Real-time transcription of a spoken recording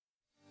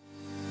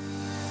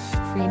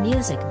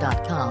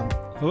freemusic.com.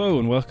 Hello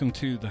and welcome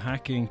to the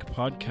Hack Inc.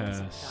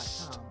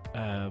 podcast.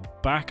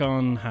 Back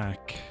on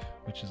hack,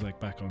 which is like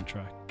back on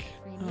track.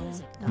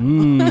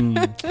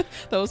 That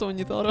was the one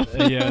you thought of.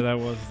 Yeah, that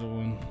was the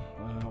one,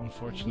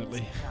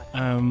 unfortunately.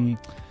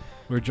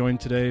 We're joined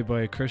today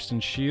by Kirsten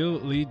Shiel,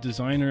 lead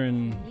designer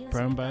in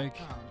Brown Bag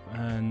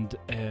and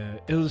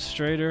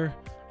illustrator,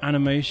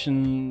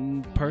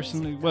 animation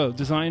person,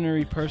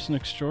 designery person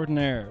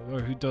extraordinaire, or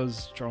who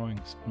does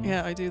drawings.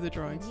 Yeah, I do the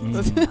drawings.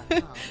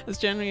 That's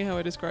generally how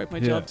I describe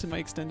my job to my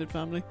extended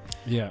family.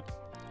 Yeah.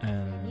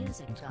 I'm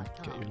just gonna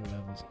get your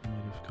levels. I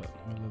might have got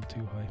a little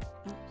too high.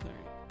 Oh, sorry.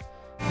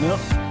 No,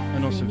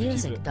 and also if you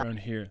keep it around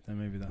here, then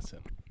maybe that's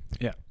it.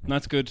 Yeah,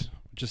 that's good.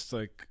 Just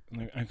like,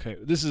 okay,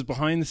 this is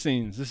behind the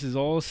scenes. This is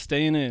all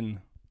staying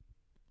in.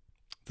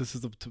 This is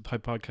the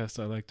type of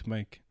podcast I like to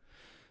make.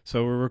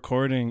 So we're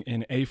recording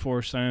in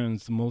A4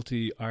 Sounds, the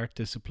multi-art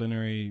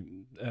disciplinary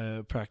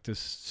practice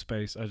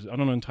space. I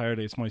don't know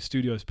entirely. It's my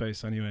studio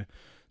space anyway.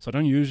 So I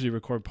don't usually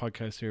record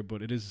podcasts here,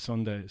 but it is a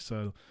Sunday,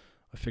 so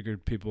I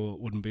figured people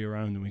wouldn't be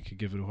around and we could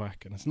give it a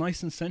whack. And it's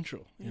nice and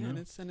central. You know?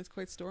 and it's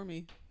quite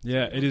stormy.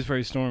 Yeah, it is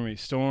very stormy.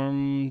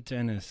 Storm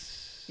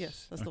Dennis.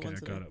 Yes, that's the one.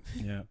 Okay, I got it.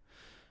 Yeah.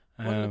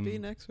 What'll it be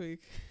next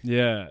week?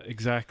 Yeah,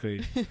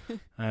 exactly.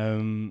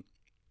 Of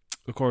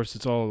course,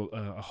 it's all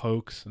a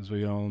hoax, as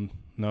we all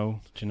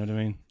know. Do you know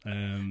what I mean?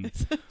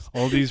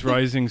 All these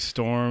rising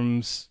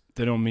storms,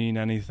 they don't mean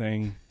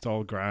anything. It's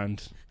all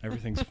grand.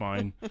 Everything's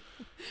fine.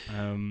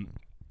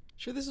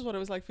 Sure, this is what it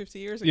was like 50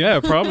 years ago.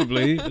 Yeah,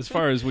 probably. As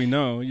far as we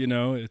know,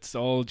 it's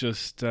all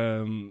just...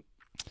 they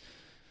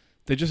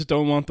just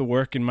don't want the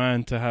working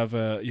man to have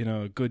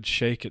a good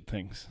shake at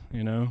things,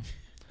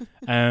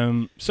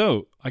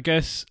 So I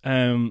guess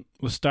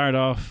we'll start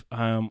off.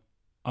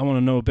 I want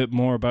to know a bit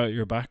more about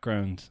your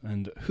background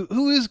and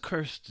who is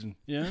Kirsten?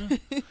 Yeah.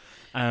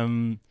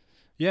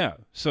 Yeah.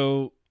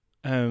 So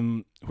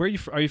where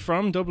are you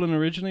from? Dublin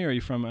originally, or are you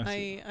from?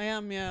 I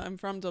am. Yeah, I'm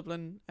from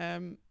Dublin.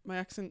 My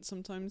accent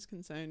sometimes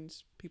can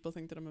sound. People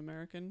think that I'm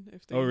American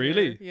if they. Oh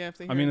really? If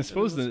they. I mean, I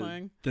suppose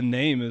the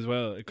name as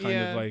well. It kind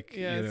of like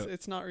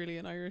it's not really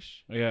an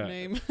Irish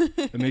name.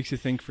 It makes you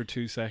think for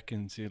 2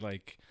 seconds. You're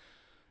like.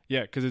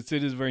 Yeah, because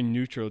it is a very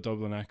neutral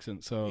Dublin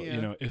accent. So,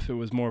 if it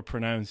was more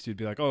pronounced, you'd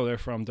be like, oh, they're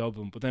from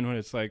Dublin. But then when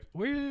it's like,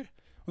 well,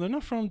 they're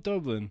not from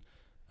Dublin.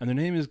 And their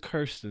name is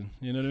Kirsten.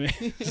 You know what I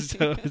mean?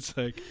 So it's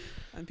like...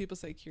 And people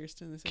say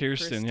Kirsten. They say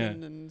Kirsten, yeah.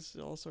 And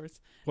all sorts.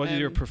 What is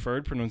your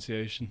preferred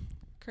pronunciation?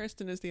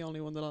 Kirsten is the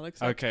only one that I'll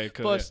accept. Okay,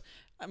 cool. But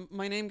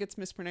my name gets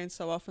mispronounced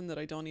so often that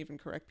I don't even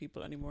correct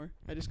people anymore.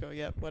 I just go,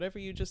 whatever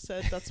you just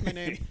said, that's my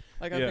name.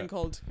 Like I've been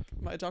called...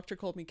 My doctor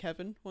called me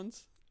Kevin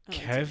once.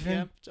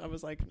 Kevin? I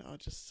was like, no, I'll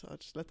just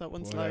let that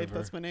one slide.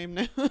 That's my name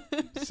now.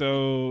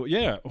 So,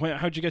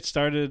 how'd you get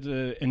started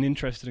and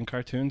interested in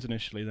cartoons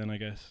initially then, I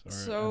guess, or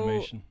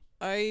animation?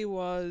 I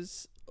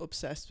was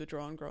obsessed with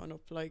drawing growing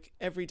up, like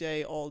every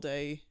day, all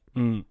day,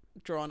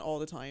 drawing all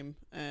the time.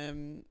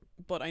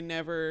 But I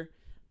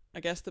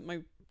guess that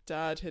my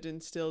dad had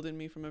instilled in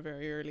me from a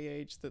very early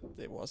age that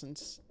it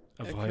wasn't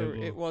a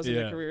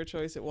career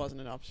choice. It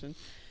wasn't an option.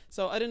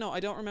 So I don't know. I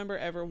don't remember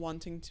ever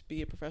wanting to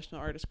be a professional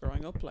artist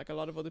growing up. Like a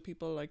lot of other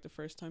people, like the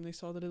first time they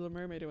saw The Little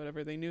Mermaid or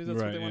whatever, they knew that's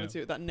what they wanted to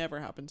do. That never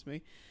happened to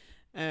me.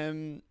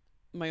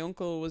 My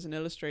uncle was an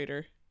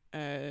illustrator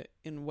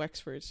in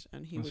Wexford,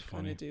 and he would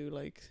kind of do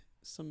like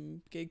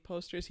some gig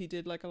posters. He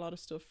did like a lot of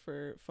stuff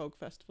for folk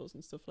festivals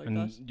and stuff like that.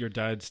 And your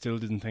dad still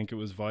didn't think it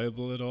was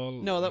viable at all?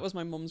 No, that was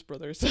my mum's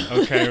brother. So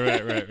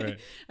Okay,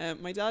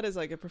 right. My dad is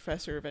like a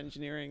professor of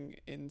engineering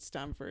in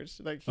Stanford.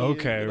 Like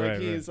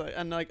he's like,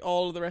 and like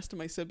all of the rest of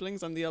my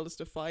siblings, I'm the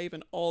eldest of 5,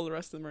 and all the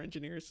rest of them are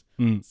engineers.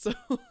 So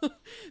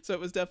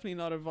it was definitely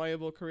not a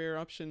viable career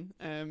option.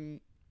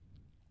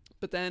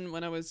 But then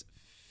when I was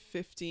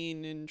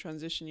 15 in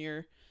transition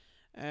year,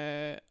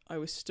 I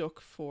was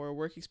stuck for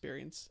work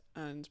experience,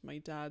 and my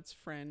dad's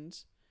friend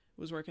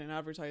was working in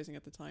advertising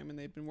at the time, and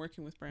they'd been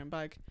working with Brown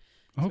Bag.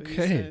 So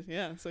okay.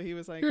 So he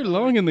was like, you're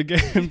long in the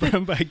game,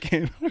 Brown Bag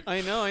game.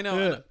 I know.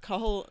 Yeah.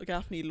 Cathal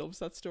Gaffney loves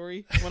that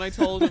story. When I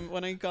told him,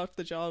 when I got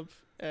the job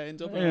in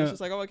Dublin, I was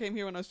just like, I came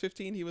here when I was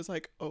 15. He was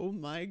like, oh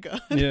my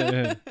God.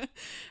 Yeah.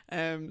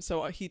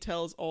 So he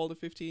tells all the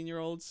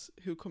 15-year-olds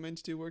who come in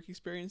to do work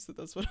experience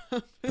that's what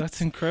happened.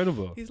 That's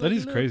incredible. He's that like,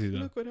 is crazy though.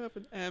 Look what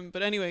happened.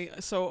 But anyway,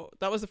 so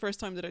that was the first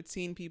time that I'd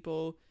seen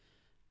people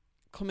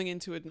coming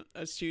into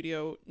a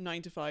studio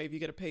 9 to 5, you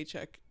get a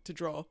paycheck to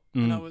draw,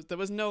 and there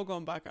was no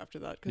going back after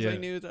that, because I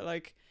knew that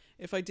like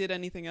if I did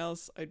anything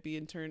else, I'd be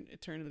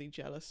eternally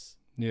jealous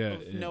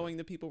of knowing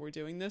that people were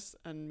doing this,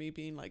 and me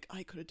being like,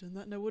 I could have done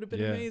that and I would have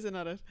been amazing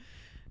at it.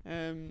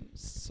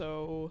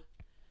 So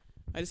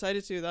I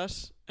decided to do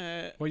that.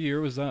 What year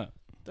was that?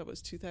 That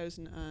was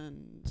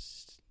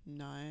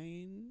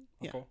 2009.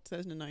 Yeah, cool.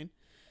 2009.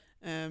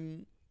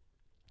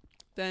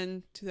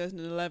 Then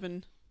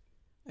 2011,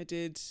 I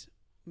did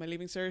my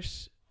leaving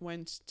cert,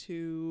 went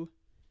to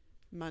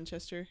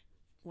Manchester,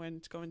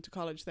 going to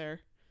college there.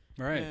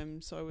 Right.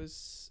 So I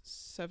was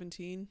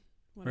 17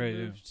 when I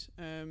moved.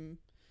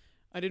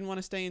 I didn't want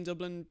to stay in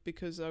Dublin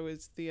because I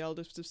was the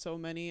eldest of so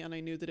many, and I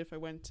knew that if I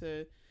went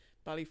to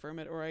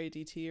Ballyfermot or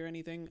IADT or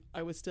anything,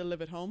 I would still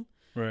live at home.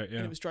 Right, yeah.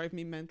 And it was driving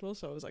me mental,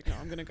 so I was like, no,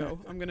 I'm going to go.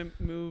 I'm going to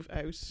move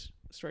out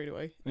straight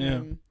away.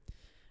 Yeah.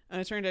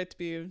 And it turned out to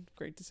be a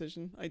great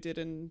decision. I did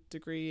a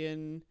degree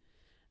in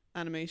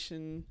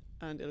animation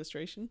and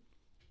illustration.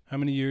 How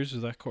many years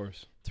was that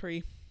course?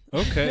 3.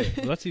 Okay,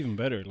 well, that's even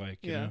better. Like,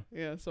 you know.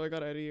 Yeah. So I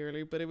got out a year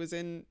early, but it was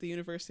in the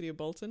University of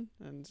Bolton,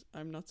 and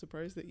I'm not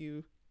surprised that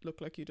you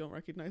look like you don't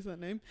recognize that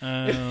name.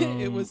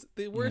 It was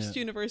the worst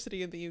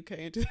university in the UK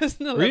in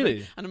 2011.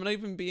 Really? And I'm not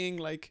even being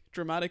like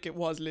dramatic. It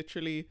was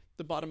literally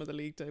the bottom of the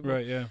league table.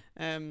 Right. Yeah.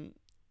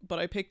 But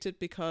I picked it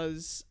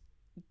because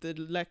the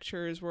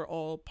lecturers were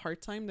all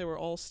part-time. They were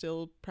all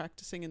still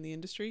practicing in the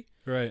industry.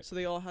 Right. So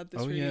they all had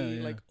this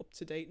like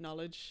up-to-date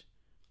knowledge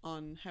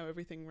on how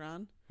everything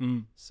ran.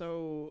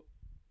 So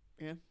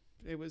yeah,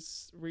 it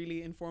was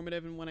really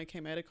informative, and when I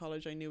came out of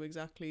college I knew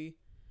exactly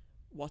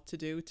what to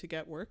do to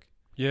get work.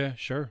 Yeah,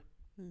 sure.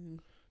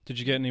 Did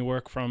you get any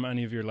work from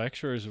any of your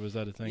lecturers, or was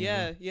that a thing?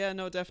 Yeah,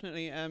 no,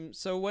 definitely.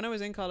 So when I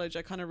was in college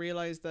I kind of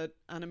realized that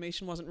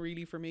animation wasn't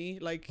really for me,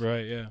 like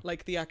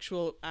like the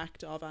actual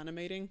act of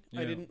animating.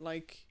 I didn't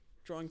like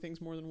drawing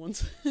things more than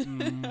once.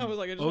 I was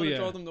like, I just want to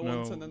draw them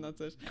once and then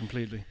that's it.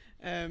 Completely.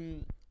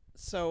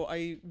 So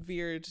I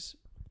veered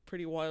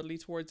pretty wildly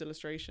towards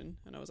illustration,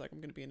 and I was like, I'm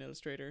going to be an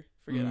illustrator,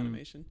 forget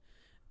animation.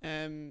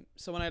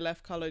 So when I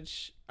left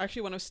college,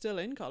 actually when I was still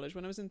in college,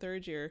 when I was in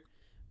 3rd year,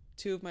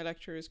 2 of my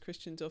lecturers,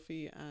 Christian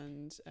Duffy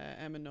and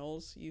Emma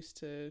Knowles, used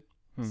to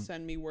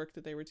send me work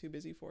that they were too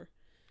busy for.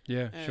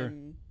 Yeah, sure.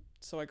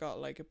 So I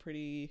got like a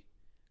pretty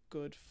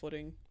good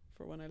footing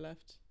for when I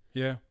left.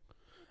 Yeah.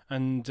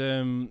 And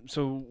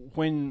so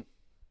 3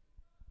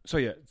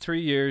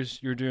 years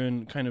you're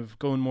doing kind of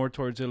going more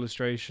towards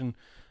illustration,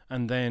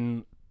 and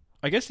then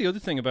I guess the other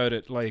thing about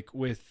it, like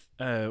with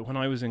when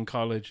I was in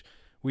college,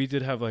 we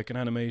did have like an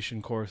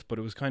animation course, but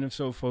it was kind of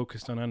so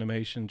focused on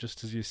animation,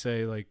 just as you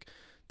say, like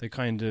they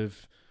kind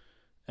of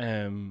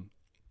they're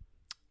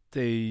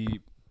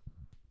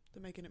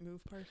making it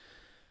move part.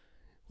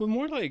 Well,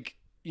 more like,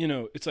 you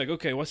know, it's like,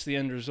 okay, what's the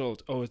end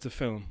result? Oh, it's a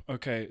film.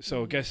 Okay,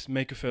 so I guess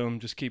make a film,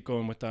 just keep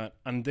going with that.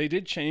 And they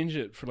did change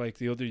it for like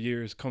the other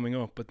years coming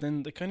up, but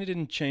then they kind of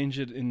didn't change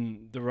it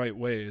in the right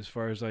way as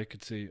far as I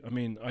could see. I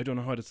mean, I don't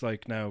know what it's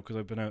like now because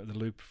I've been out of the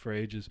loop for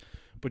ages,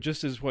 but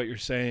just as what you're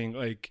saying,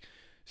 like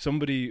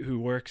somebody who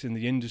works in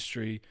the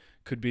industry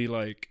could be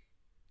like,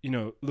 you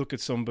know, look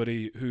at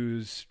somebody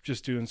who's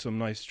just doing some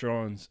nice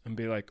drawings and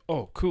be like,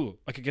 oh, cool,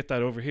 I could get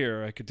that over here,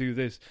 or I could do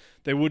this.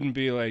 They wouldn't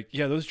be like,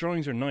 yeah, those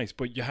drawings are nice,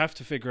 but you have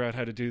to figure out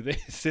how to do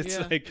this. It's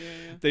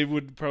they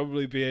would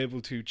probably be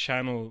able to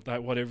channel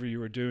that, whatever you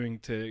were doing,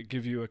 to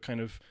give you a kind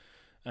of,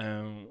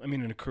 I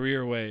mean, in a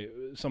career way,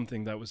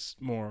 something that was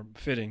more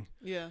fitting.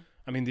 Yeah.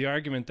 I mean, the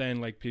argument then,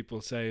 like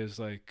people say, is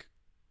like,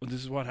 well, this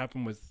is what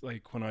happened with,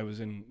 like, when I was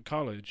in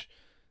college.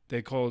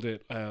 They called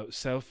it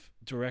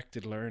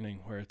self-directed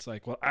learning, where it's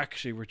like, well,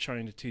 actually, we're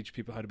trying to teach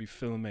people how to be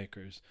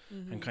filmmakers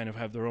and kind of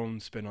have their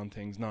own spin on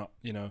things, not,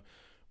 you know.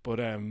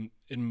 But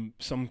in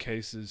some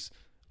cases,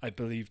 I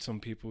believed some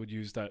people would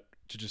use that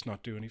to just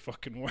not do any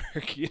fucking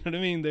work. You know what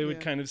I mean? They would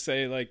kind of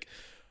say, like,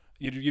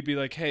 you'd be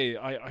like, hey,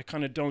 I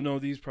kind of don't know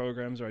these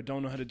programs, or I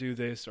don't know how to do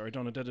this, or I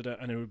don't know da-da-da.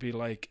 And it would be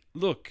like,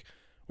 look,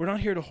 we're not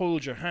here to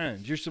hold your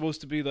hand. You're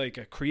supposed to be like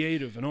a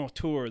creative, an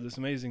auteur, this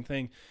amazing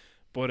thing.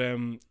 But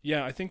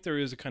yeah, I think there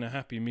is a kind of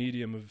happy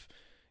medium of,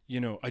 you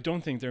know, I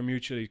don't think they're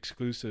mutually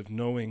exclusive,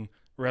 knowing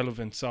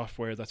relevant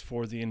software that's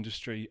for the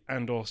industry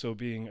and also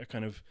being a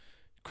kind of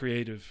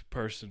creative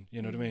person,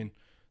 you know what I mean?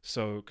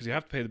 So, because you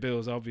have to pay the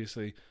bills,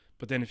 obviously,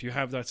 but then if you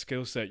have that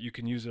skill set, you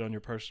can use it on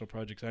your personal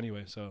projects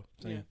anyway. So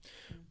yeah.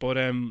 But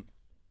anyway,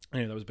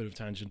 that was a bit of a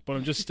tangent. But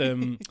I'm just,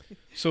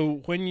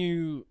 so when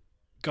you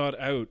got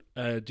out,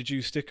 did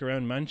you stick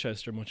around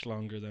Manchester much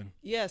longer then?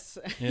 Yes.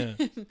 Yeah.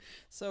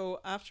 So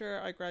after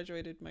I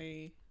graduated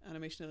my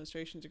animation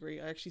illustration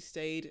degree, I actually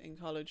stayed in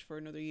college for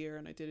another year,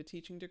 and I did a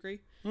teaching degree.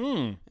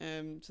 So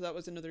that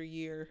was another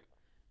year,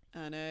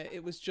 and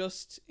it was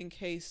just in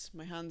case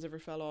my hands ever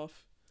fell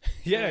off.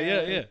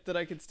 That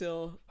I could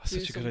still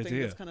do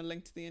something that's kind of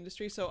linked to the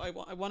industry. So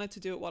I wanted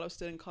to do it while I was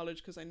still in college,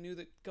 because I knew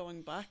that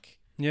going back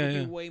would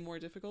be way more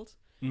difficult.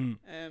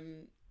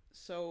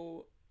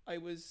 So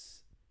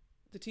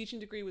the teaching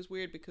degree was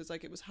weird because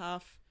like it was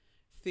half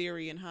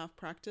theory and half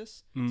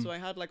practice. So I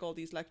had like all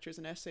these lectures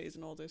and essays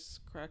and all this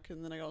crack,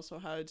 and then I also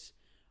had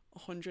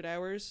 100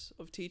 hours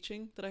of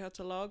teaching that I had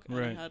to log, and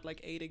I had like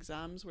 8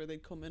 exams where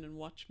they'd come in and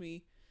watch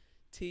me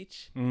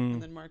teach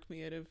and then mark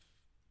me out of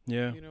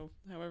you know,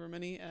 however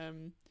many.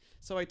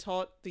 So I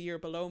taught the year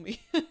below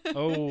me.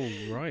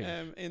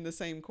 In the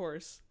same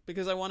course,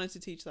 because I wanted to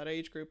teach that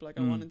age group. Like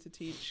I wanted to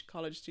teach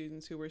college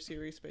students who were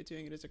serious about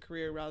doing it as a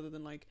career, rather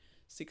than like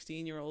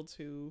 16-year-olds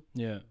who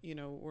you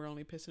know, were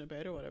only pissing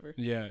about or whatever.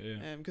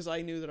 Because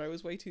I knew that I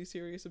was way too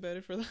serious about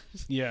it for that.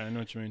 I know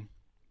what you mean.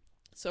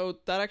 So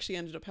that actually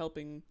ended up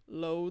helping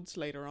loads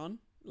later on.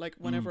 Like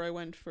whenever I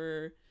went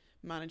for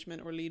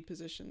management or lead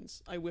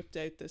positions, I whipped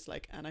out this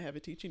like, and I have a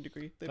teaching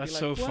degree. They'd That's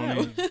be like, so wow.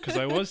 funny, because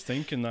I was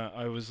thinking that.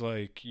 I was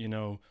like,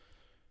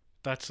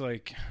 that's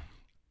like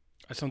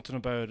something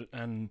about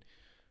an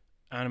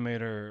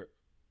animator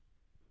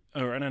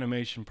or an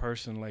animation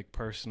person, like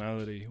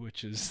personality,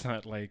 which is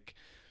that like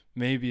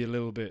maybe a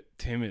little bit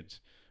timid.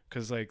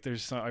 Because like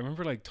I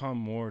remember like Tom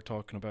Moore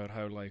talking about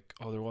how like,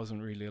 oh, there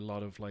wasn't really a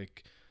lot of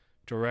like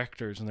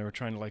directors, and they were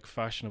trying to like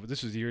fashion it. But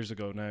this was years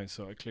ago now,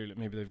 so I clearly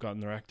maybe they've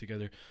gotten their act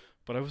together.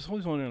 But I was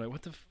always wondering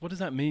like, what does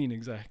that mean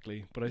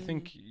exactly? But I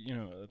think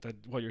that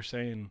what you're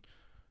saying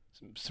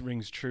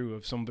rings true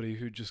of somebody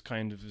who just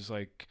kind of is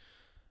like,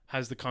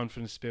 has the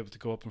confidence to be able to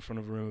go up in front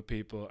of a room of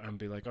people and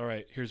be like, all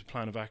right, here's a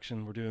plan of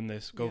action, we're doing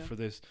this, go for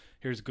this,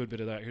 here's a good bit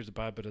of that, here's a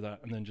bad bit of that,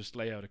 and then just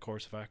lay out a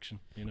course of action,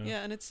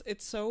 Yeah, and it's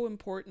so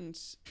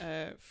important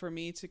for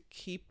me to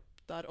keep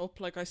that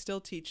up. Like, I still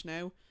teach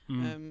now.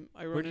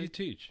 Where do you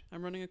teach?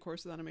 I'm running a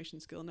course with Animation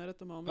SkillNet at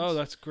the moment. Oh,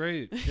 that's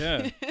great.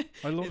 Yeah.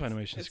 I love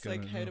Animation SkillNet. It's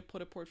like how to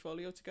put a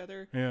portfolio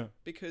together. Yeah.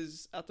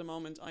 Because at the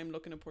moment I'm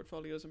looking at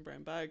portfolios in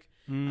brown bag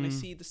and I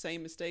see the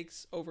same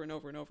mistakes over and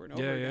over and over and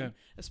over again,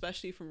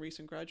 especially from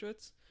recent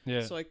graduates.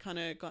 Yeah. So I kind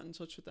of got in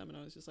touch with them and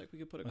I was just like, we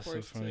could put a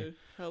course to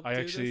help I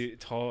actually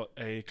taught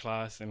a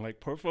class in like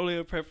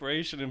portfolio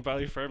preparation in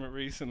Ballyfermot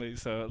recently.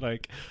 So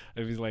like,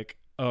 I was like,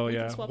 oh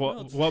yeah,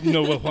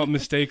 what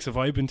mistakes have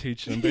I been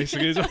teaching them?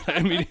 Basically, is what I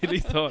immediately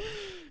thought,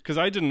 because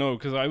I didn't know,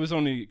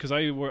 because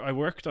I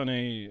worked on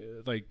me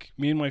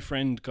and my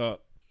friend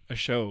got a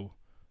show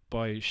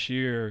by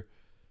sheer,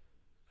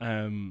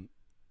 it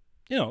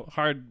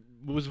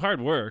was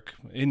hard work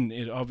in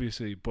it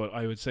obviously, but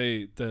I would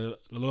say the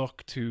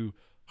luck to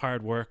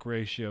hard work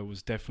ratio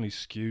was definitely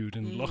skewed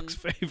in luck's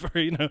favor,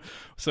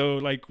 so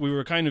like we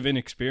were kind of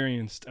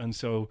inexperienced, and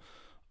so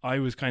I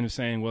was kind of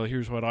saying, well,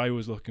 here's what I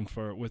was looking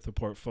for with the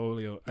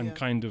portfolio, and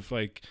kind of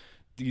like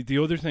the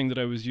other thing that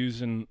I was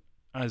using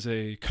as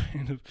a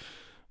kind of,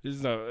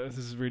 this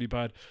is really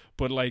bad,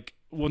 but like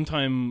one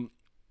time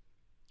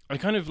I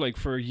kind of like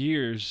for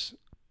years,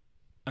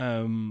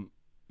 it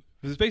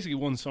was basically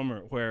one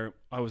summer where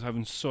I was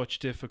having such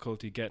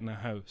difficulty getting a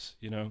house,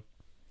 and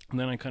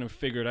then I kind of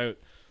figured out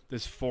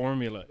this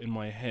formula in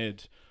my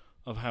head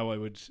of how I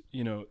would,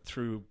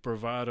 through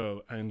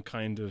bravado and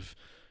kind of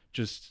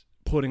just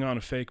putting on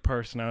a fake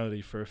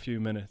personality for a few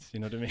minutes, you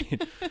know what I mean?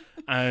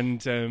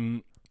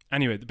 And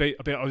anyway,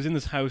 I was in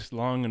this house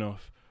long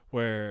enough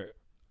where,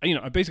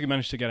 I basically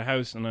managed to get a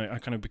house, and I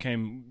kind of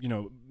became,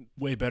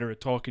 way better at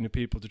talking to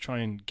people to try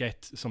and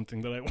get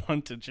something that I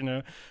wanted,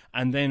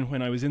 And then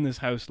when I was in this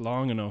house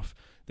long enough,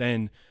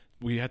 then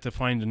we had to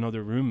find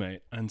another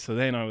roommate. And so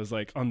then I was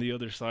like on the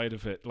other side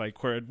of it,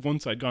 like where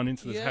once I'd gone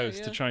into this house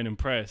to try and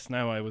impress,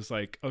 now I was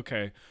like,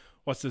 okay,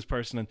 what's this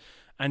person?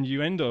 And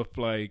you end up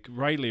like,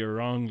 rightly or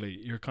wrongly,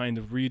 you're kind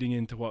of reading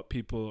into what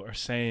people are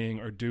saying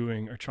or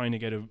doing or trying to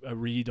get a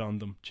read on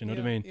them. Do you know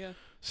what I mean? Yeah.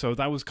 So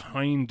that was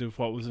kind of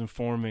what was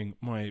informing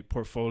my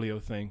portfolio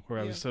thing, where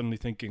I was suddenly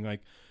thinking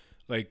like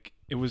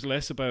it was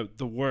less about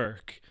the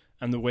work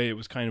and the way it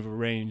was kind of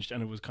arranged,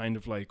 and it was kind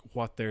of like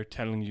what they're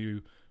telling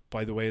you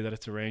by the way that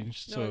it's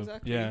arranged. No, so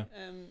exactly. Yeah.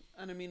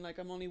 And I mean, like,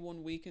 I'm only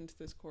 1 week into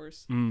this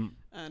course, and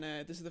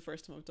this is the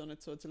first time I've done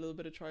it, so it's a little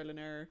bit of trial and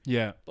error.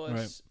 Yeah.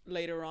 But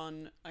later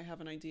on, I have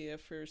an idea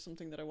for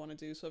something that I want to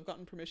do. So I've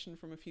gotten permission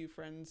from a few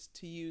friends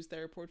to use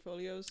their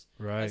portfolios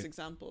as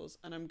examples,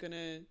 and I'm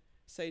gonna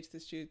say to the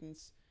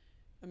students,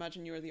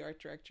 imagine you're the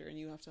art director and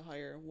you have to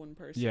hire one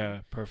person. Yeah,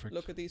 perfect.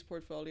 Look at these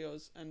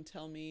portfolios and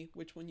tell me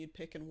which one you'd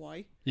pick and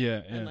why.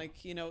 Yeah. And like,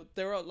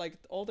 they're all like,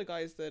 all the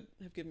guys that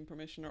have given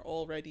permission are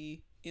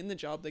already in the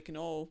job. They're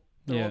all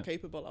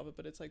capable of it,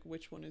 but it's like,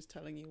 which one is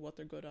telling you what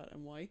they're good at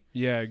and why?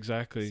 Yeah,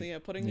 exactly. So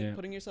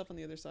putting yourself on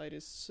the other side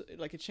is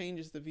like, it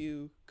changes the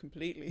view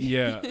completely.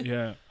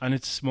 Yeah. And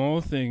it's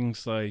small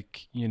things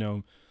like,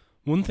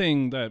 one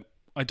thing that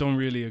I don't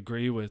really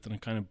agree with, and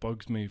it kind of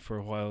bugged me for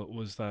a while,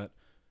 was that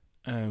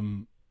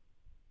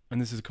and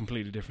this is a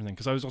completely different thing,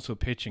 because I was also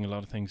pitching a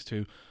lot of things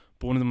too,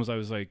 but one of them was, I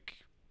was like,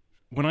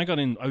 when I got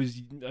in, I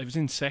was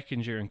in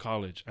second year in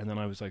college, and then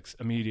I was like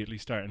immediately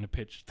starting to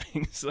pitch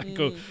things, like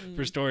go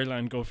for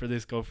storyline, go for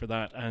this, go for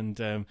that, and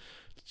I'm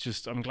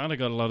glad I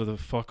got a lot of the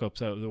fuck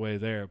ups out of the way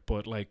there.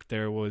 But like,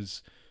 there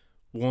was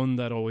one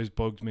that always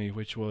bugged me,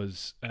 which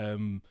was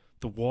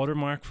the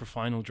watermark for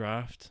final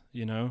draft,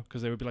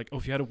 because they would be like, oh,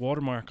 if you had a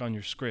watermark on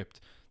your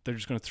script, they're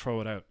just going to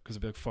throw it out, because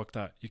they'd be like, fuck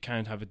that, you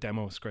can't have a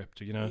demo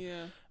script,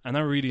 Yeah. And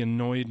that really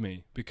annoyed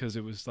me, because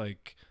it was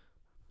like,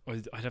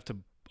 I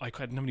didn't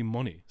have any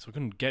money, so I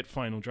couldn't get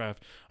final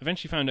draft. I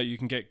eventually found out you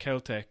can get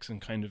Celtex and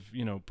kind of,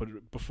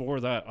 but before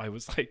that I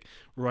was like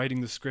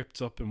writing the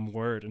scripts up in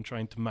Word and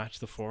trying to match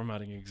the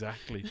formatting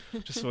exactly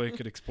just so I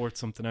could export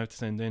something out to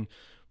send in.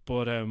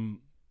 But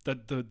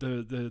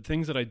the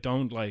things that I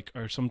don't like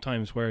are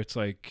sometimes where it's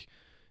like,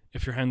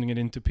 if you're handing it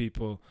into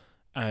people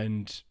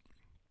and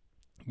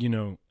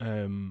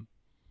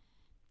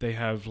they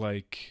have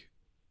like,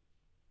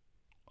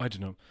 I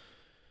don't know,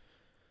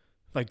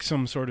 like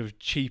some sort of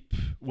cheap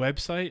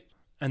website,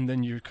 and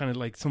then you're kind of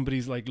like,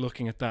 somebody's like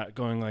looking at that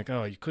going like,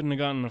 oh, you couldn't have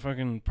gotten a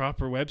fucking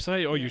proper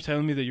website, or you're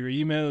telling me that your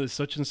email is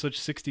such and such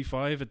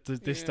 65 at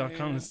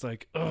this.com. It's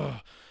like, oh,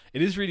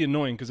 it is really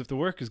annoying, because if the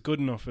work is good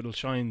enough, it'll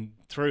shine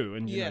through,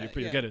 and you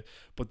get it.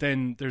 But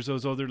then there's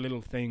those other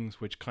little things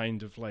which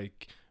kind of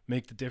like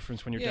make the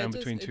difference when you're down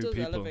between two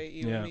people. Elevate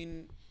you. I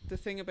mean, the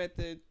thing about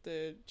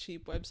the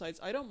cheap websites,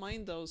 I don't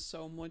mind those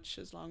so much,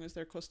 as long as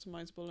they're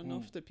customizable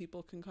enough that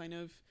people can kind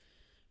of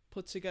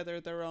put together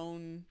their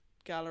own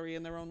gallery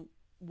and their own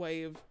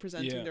way of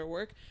presenting their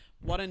work.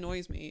 What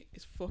annoys me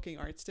is fucking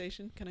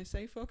ArtStation. Can I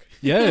say fuck?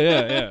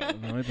 Yeah.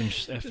 No, I've been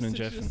effing and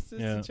jeffing. Just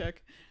to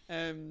check.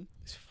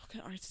 It's fucking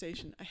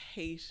ArtStation. I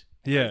hate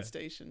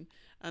ArtStation.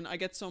 And I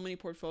get so many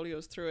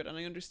portfolios through it, and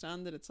I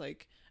understand that it's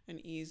like an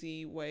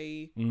easy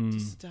way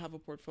to have a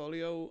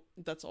portfolio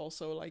that's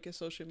also like a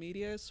social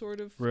media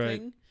sort of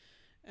thing.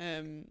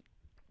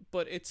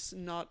 But it's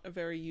not a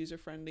very user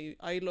friendly.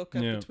 I look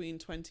at between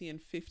 20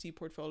 and 50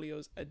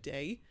 portfolios a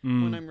day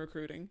when I'm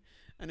recruiting.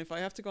 And if I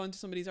have to go into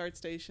somebody's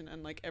ArtStation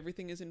and like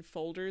everything is in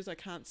folders, I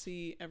can't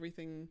see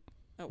everything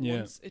at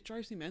once, it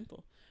drives me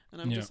mental.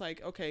 And I'm just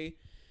like, okay,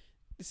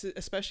 this is,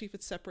 especially if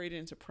it's separated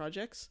into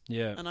projects.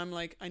 And I'm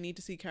like, I need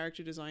to see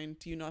character design.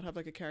 Do you not have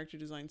like a character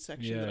design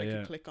section that I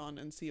can click on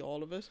and see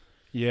all of it?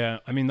 Yeah,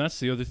 I mean, that's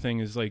the other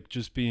thing, is like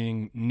just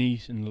being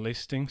neat and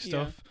listing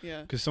stuff.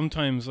 Yeah. Because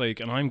sometimes, like,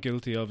 and I'm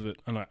guilty of it,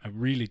 and I'm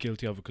really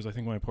guilty of it, because I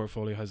think my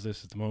portfolio has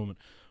this at the moment,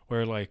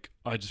 where like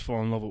I just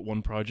fall in love with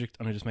one project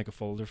and I just make a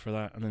folder for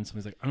that, and then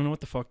somebody's like, I don't know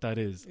what the fuck that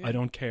is. I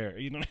don't care,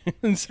 you know.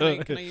 And so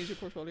can I use your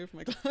portfolio for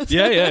my class?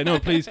 No,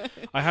 please.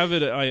 I have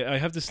it. I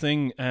have this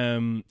thing.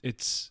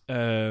 It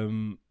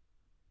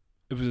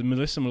was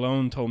Melissa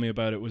Malone told me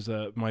about it. Was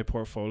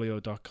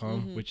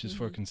myportfolio.com, which is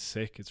fucking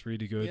sick. It's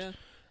really good.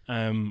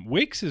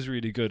 Wix is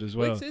really good as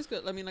well. Wix is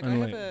good. I mean, like, I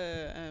have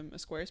a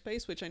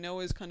Squarespace, which I know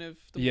is kind of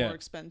the more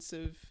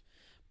expensive,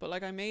 but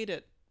like I made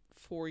it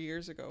 4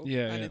 years ago,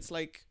 and it's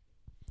like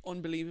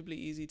unbelievably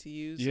easy to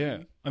use.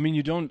 I mean,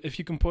 you don't, if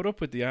you can put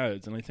up with the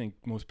ads, and I think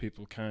most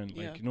people can,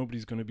 like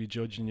nobody's going to be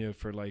judging you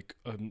for like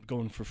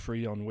going for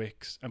free on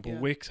Wix, and but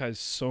Wix has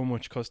so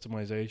much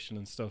customization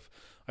and stuff.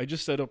 I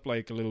just set up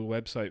like a little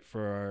website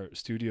for our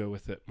studio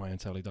with it,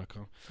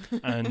 myandSally.com,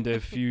 and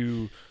if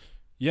you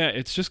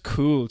it's just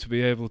cool to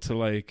be able to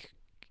like,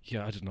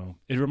 I don't know.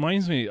 It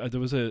reminds me,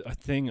 there was a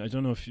thing, I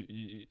don't know if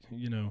you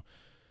know,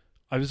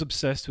 I was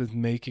obsessed with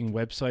making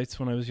websites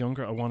when I was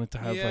younger. I wanted to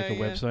have like a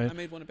website. I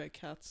made one about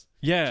cats.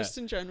 Yeah. Just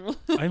in general.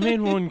 I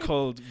made one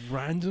called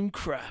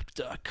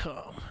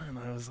randomcrap.com, and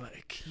I was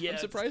like, I'm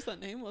surprised that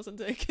name wasn't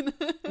taken.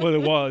 Well,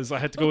 it was. I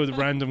had to go with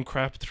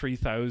randomcrap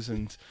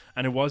 3000,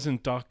 and it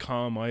wasn't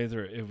 .com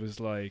either. It was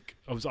like,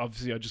 I was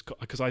obviously,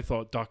 because I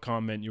thought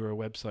 .com meant you were a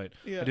website.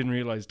 I didn't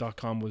realize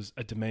 .com was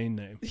a domain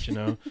name, you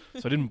know?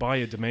 So I didn't buy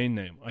a domain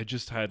name. I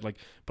just had like,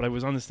 but I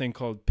was on this thing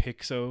called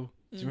Pixo.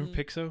 Do you remember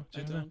Pixo? I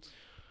don't.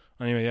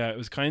 Anyway, it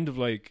was kind of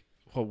like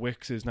what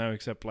Wix is now,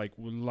 except like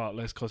a lot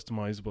less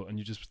customizable, and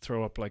you just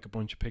throw up like a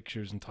bunch of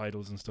pictures and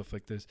titles and stuff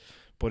like this.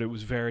 But it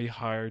was very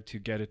hard to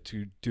get it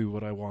to do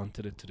what I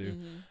wanted it to do.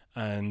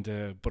 And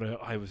but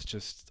I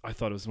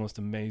thought it was the most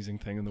amazing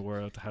thing in the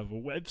world to have a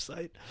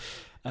website.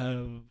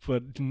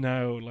 But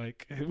now,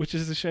 like, which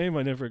is a shame,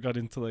 I never got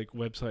into like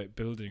website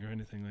building or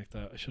anything like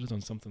that. I should have done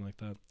something like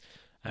that.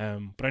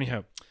 But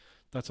anyhow,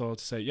 that's all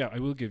to say. I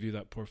will give you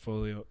that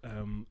portfolio.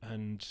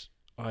 And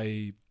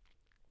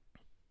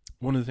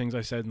one of the things I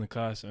said in the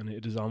class, and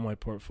it is on my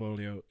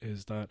portfolio,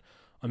 is that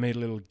I made a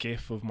little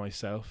GIF of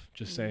myself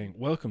just saying,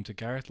 welcome to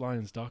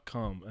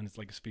GarethLyons.com, and it's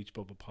like a speech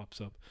bubble pops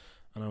up.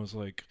 And I was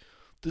like,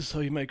 this is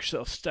how you make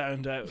yourself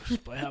stand out,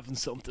 by having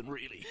something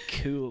really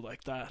cool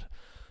like that.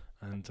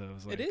 And I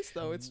was like, it is,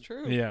 though, it's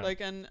true.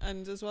 Like, and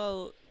as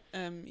well,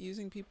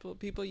 using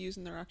people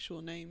using their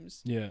actual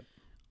names.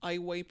 I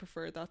way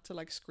prefer that to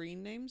like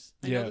screen names.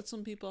 I know that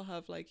some people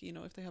have like, you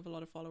know, if they have a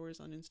lot of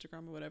followers on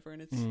Instagram or whatever,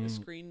 and it's a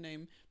screen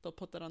name, they'll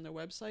put that on their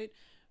website.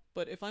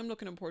 But if I'm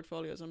looking at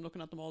portfolios, I'm looking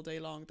at them all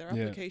day long. Their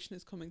application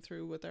is coming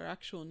through with their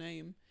actual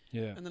name.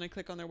 And then I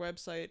click on their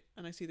website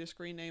and I see their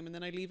screen name, and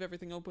then I leave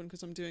everything open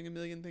because I'm doing a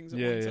million things at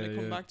once, and I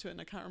come back to it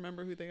and I can't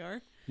remember who they are.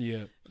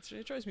 It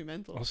drives me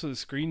mental. Also, the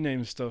screen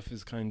name stuff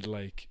is kind of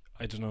like,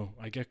 I don't know,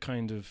 I get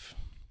kind of...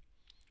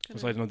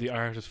 Because I don't know, the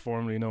artist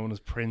formerly known as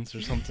Prince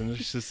or something.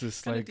 It's just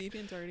this kind like of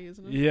DeviantArt,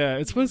 isn't it? Yeah,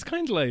 it's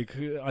kind of like,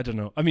 I don't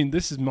know. I mean,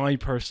 this is my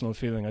personal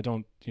feeling. I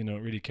don't,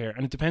 really care,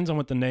 and it depends on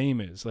what the name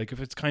is. Like, if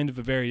it's kind of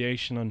a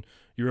variation on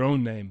your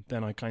own name,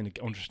 then I kind of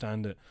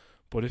understand it.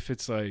 But if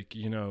it's like,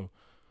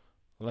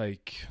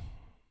 like,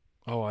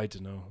 oh, I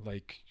don't know,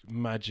 like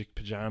Magic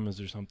Pajamas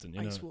or something,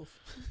 Ice Wolf.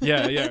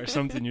 or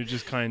something. You're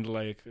just kind of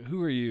like,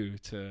 who are you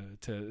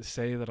to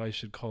say that I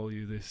should call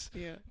you this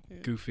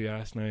goofy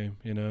ass name,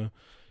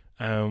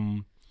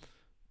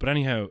 But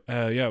anyhow,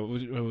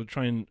 we'll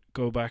try and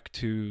go back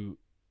to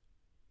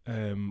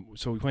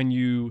so when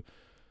you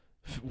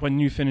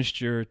finished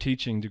your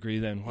teaching degree,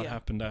 then what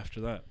happened after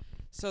that?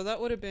 So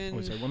that would have been...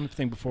 Oh, sorry, one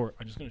thing before.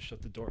 I'm just going to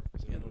shut the door.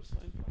 Yeah, that's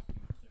fine.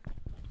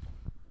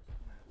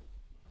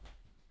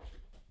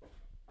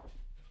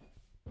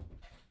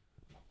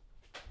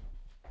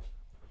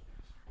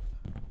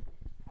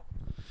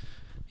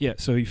 Yeah,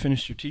 so you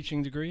finished your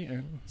teaching degree?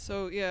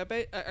 So yeah,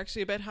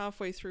 about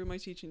halfway through my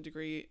teaching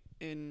degree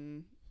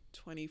in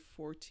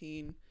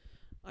 2014,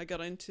 I got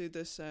into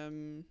this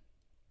Imaginism,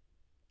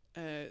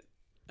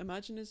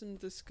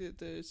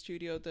 the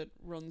studio that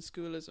runs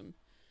Schoolism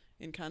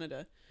in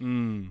Canada.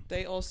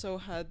 They also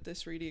had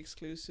this really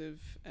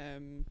exclusive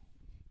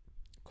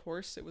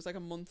course. It was like a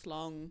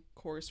month-long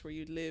course where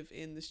you'd live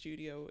in the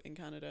studio in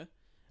Canada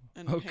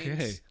and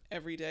paint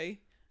every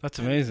day. That's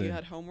amazing. You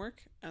had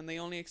homework, and they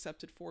only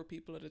accepted 4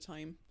 people at a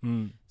time.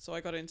 So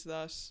I got into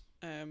that,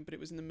 but it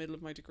was in the middle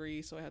of my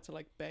degree, so I had to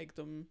like beg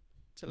them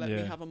to let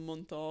me have a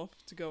month off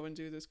to go and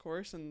do this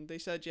course, and they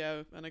said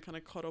yeah, and I kind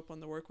of caught up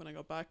on the work when I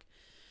got back.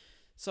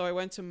 So I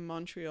went to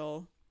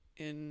Montreal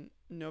in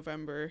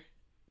November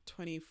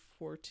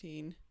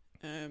 2014,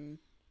 and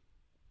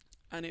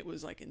it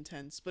was like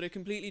intense, but it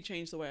completely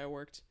changed the way I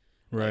worked.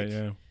 Right, like,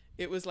 yeah.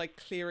 It was like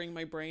clearing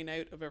my brain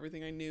out of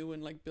everything I knew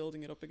and like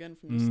building it up again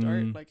from the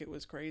start. Like it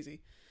was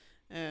crazy.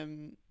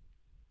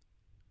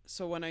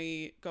 So when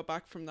I got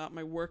back from that,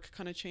 my work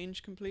kind of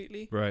changed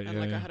completely. Right, and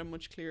I had a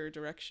much clearer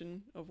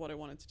direction of what I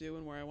wanted to do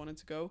and where I wanted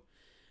to go.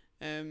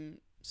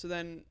 So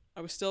then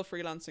I was still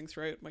freelancing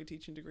throughout my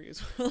teaching degree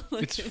as well.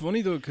 It's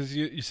funny though, because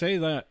you say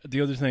that, the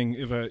other thing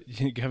about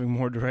having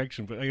more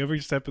direction, but like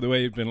every step of the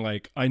way you've been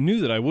like, I knew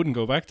that I wouldn't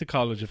go back to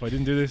college if I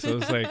didn't do this. I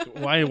was like,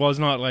 I was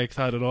not like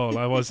that at all.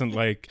 I wasn't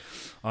like,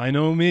 I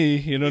know me,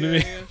 you know what I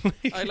mean?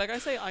 Yeah. I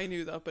say I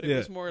knew that, but it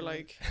was more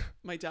like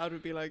my dad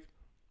would be like,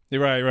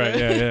 right,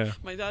 yeah.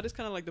 My dad is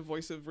kind of like the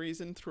voice of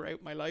reason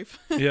throughout my life.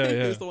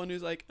 Yeah. He's the one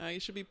who's like, you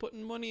should be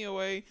putting money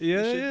away. Yeah,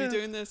 you should be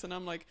doing this. And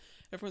I'm like,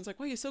 everyone's like,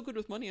 well, you're so good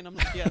with money. And I'm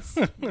like, yes,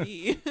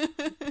 me.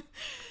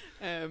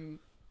 But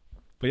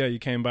yeah, you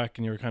came back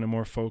and you were kind of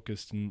more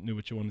focused and knew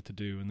what you wanted to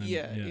do. And then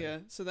yeah.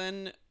 So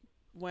then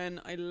when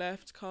I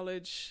left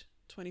college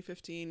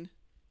 2015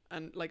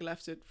 and like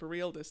left it for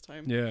real this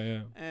time.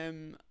 Yeah.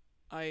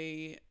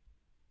 I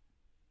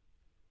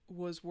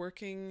was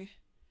working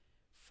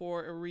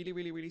for a really,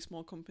 really, really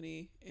small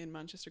company in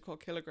Manchester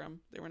called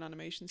Kilogram. They were an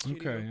animation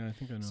studio. Okay, yeah, I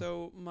think I know.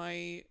 So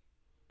my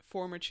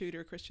former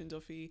tutor, Christian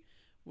Duffy,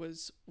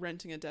 was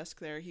renting a desk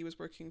there. He was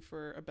working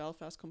for a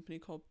Belfast company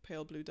called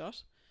Pale Blue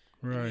Dot.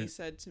 Right. And he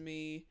said to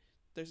me,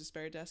 there's a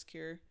spare desk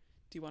here.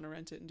 Do you want to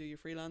rent it and do your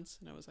freelance?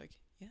 And I was like,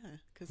 yeah,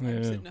 because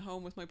I'm sitting at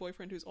home with my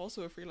boyfriend who's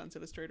also a freelance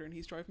illustrator and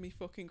he's driving me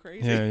fucking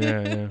crazy.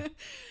 Yeah.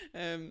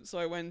 So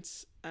I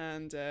went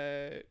and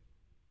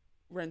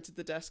rented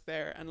the desk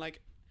there, and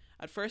like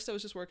at first I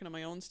was just working on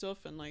my own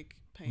stuff and like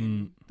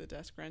paying the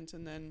desk rent,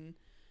 and then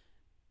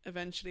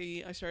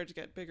eventually I started to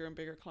get bigger and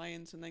bigger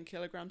clients, and then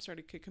Kilogram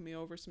started kicking me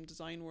over some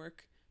design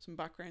work, some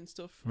background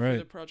stuff for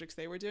the projects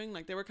they were doing.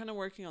 Like they were kind of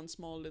working on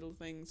small little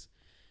things,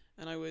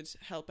 and I would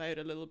help out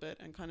a little bit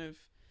and kind of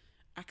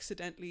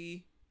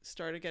accidentally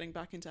started getting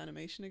back into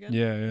animation again.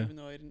 Yeah. Even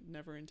though I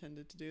never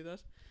intended to do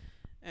that.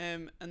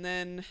 And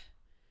then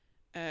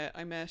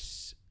I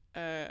met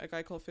a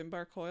guy called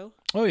Finbar Coyle.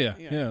 Oh yeah.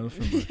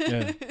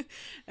 Finbar.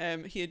 Yeah.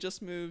 He had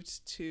just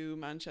moved to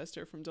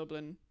Manchester from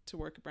Dublin to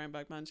work at Brown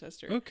Bag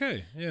Manchester.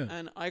 Okay, yeah.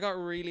 And I got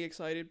really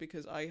excited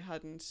because I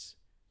hadn't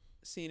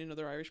seen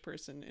another Irish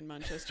person in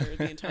Manchester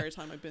the entire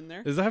time I've been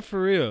there. Is that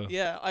for real?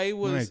 Yeah, I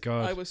was. My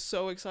God. I was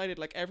so excited.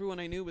 Like everyone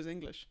I knew was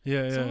English.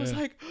 Yeah. So I was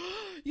like,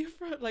 oh, "You're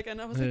from like,"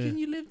 and I was like, "And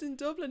you lived in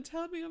Dublin?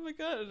 Tell me!" Oh my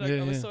God! Like,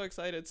 I was so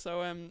excited.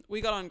 So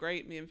we got on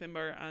great, me and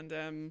Finbar,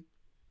 and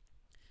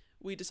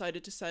we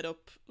decided to set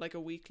up like a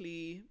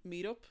weekly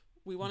meetup.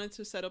 We wanted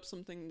to set up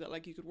something that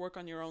like you could work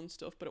on your own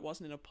stuff, but it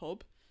wasn't in a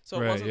pub.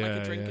 So it wasn't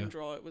like a drink and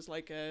draw. It was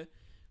like a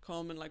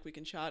come and like we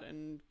can chat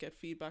and get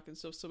feedback and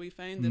stuff. So we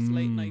found this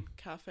late night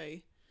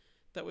cafe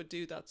that would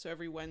do that. So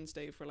every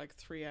Wednesday for like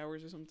 3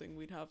 hours or something,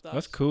 we'd have that.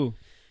 That's cool.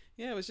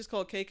 Yeah, it was just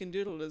called Cake and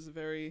Doodle. Is a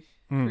very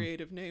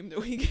creative name that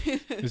we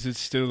gave it. Is it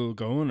still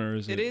going, or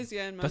is it? It is,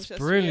 yeah, in Manchester. That's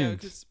brilliant.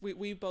 Because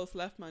we both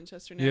left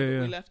Manchester now,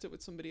 but we left it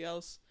with somebody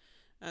else,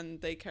 and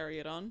they carry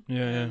it on.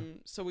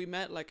 So we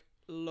met like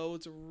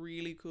loads of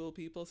really cool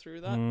people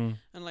through that,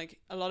 and like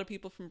a lot of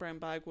people from Brown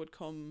Bag would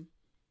come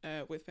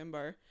with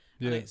Finbar.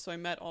 And so I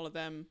met all of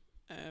them,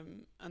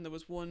 and there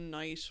was one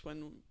night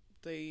when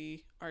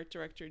the art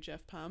director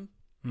Jeff Pam,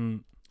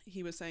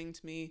 he was saying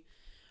to me,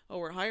 "Oh,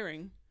 we're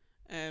hiring.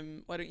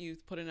 Why don't you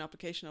put in an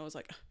application?" I was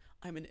like,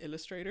 I'm an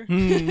illustrator. But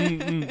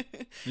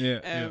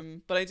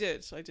I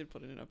did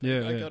put in an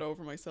application. I got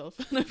over myself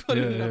and I put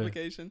in an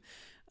application,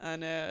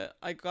 and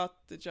I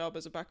got the job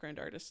as a background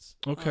artist.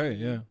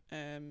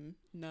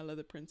 Nella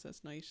the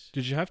Princess Knight.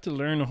 Did you have to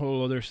learn a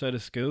whole other set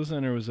of skills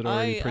then, or was it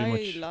already pretty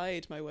much? I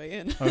lied my way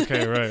in.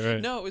 Okay,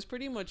 right. No, it was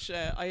pretty much.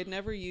 I had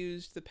never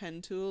used the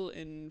pen tool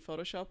in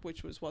Photoshop,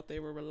 which was what they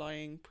were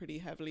relying pretty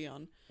heavily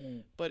on.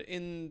 But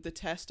in the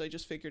test, I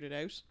just figured it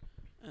out,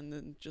 and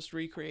then just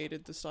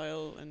recreated the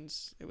style, and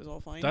it was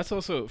all fine. That's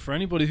also, for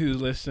anybody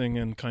who's listening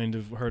and kind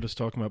of heard us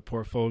talking about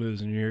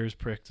portfolios and your ears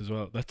pricked as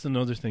well, that's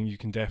another thing you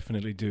can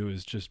definitely do,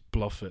 is just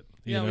bluff it.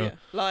 You know?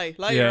 Lie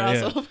your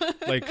ass off.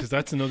 Like, because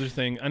that's another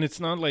thing, and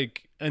it's not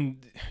like,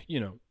 and you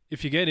know,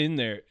 if you get in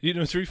there,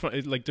 it's really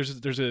fun. Like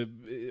there's a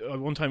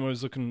one time I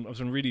was on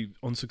a really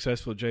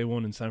unsuccessful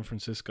J1 in San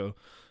Francisco,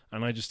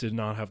 and I just did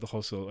not have the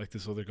hustle like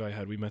this other guy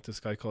had. We met this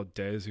guy called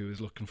Des who was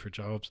looking for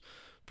jobs,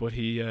 but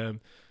he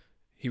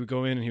would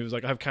go in and he was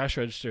like, I have cash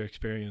register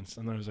experience.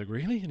 And I was like,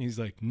 really? And he's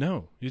like,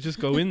 no, you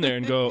just go in there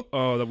and go,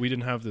 oh, that we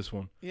didn't have this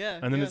one. Yeah.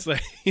 And then it's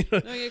like,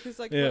 No, yeah, because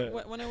like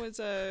when I went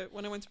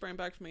to Brown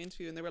Bag for my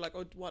interview and they were like,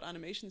 oh, what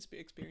animation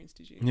experience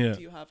do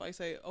you have? I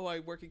say, oh,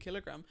 I work at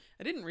Kilogram.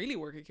 I didn't really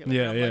work at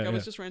Kilogram. I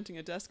was just renting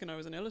a desk and I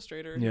was an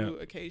illustrator who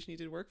occasionally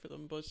did work for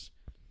them. But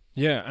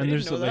and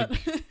there's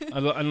like,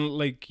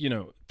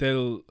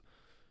 they'll,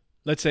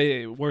 let's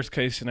say worst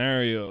case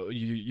scenario,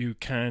 you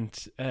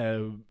can't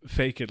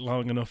fake it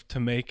long enough to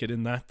make it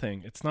in that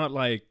thing. It's not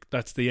like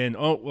that's the end.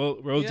 Oh, well,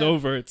 road's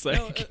over. It's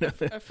like...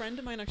 a friend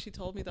of mine actually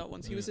told me that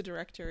once. He was a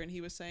director and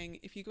he was saying,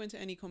 if you go into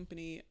any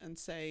company and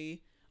say,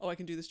 oh, I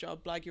can do this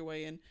job, blag your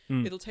way in,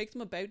 it'll take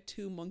them about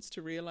 2 months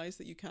to realise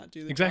that you can't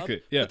do the job.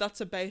 Yeah. But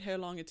that's about how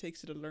long it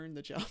takes you to learn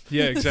the job.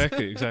 Yeah,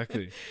 exactly.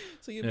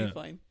 So you'll be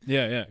fine.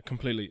 Yeah,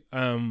 completely.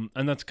 And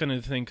that's kind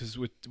of the thing, because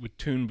with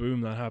Toon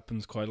Boom, that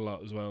happens quite a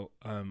lot as well.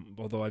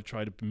 Although I've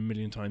tried a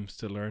million times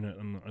to learn it,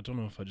 and I don't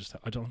know if I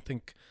don't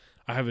think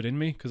I have it in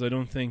me, because I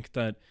don't think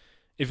that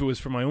if it was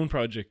for my own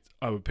project,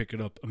 I would pick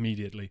it up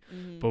immediately.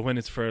 But when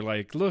it's for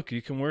like, look,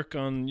 you can work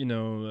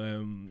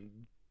on,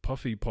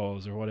 puffy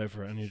paws or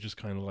whatever, and you're just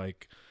kind of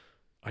like,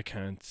 I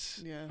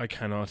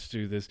cannot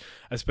do this,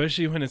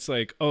 especially when it's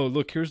like, oh,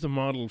 look, here's the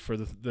model for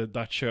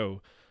that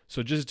show,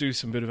 so just do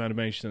some bit of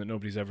animation that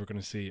nobody's ever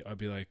going to see. I'd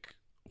be like,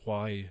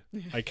 why?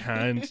 I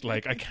can't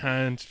like, I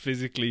can't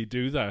physically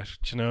do that,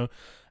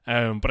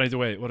 but either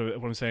way, what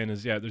I'm saying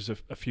is, there's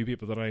a few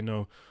people that I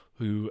know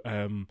who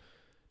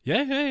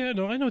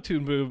no, I know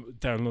Toon Boom.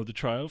 Download the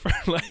trial for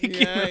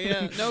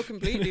no,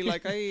 completely.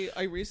 Like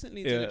I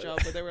recently did a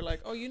job where they were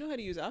like, oh, you know how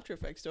to use After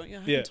Effects, don't you?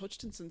 I haven't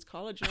touched it since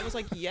college. And I was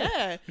like,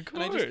 yeah. Of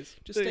course. And I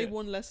just stay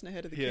one lesson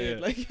ahead of the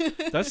kid. Like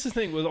that's the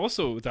thing. Well,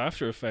 also with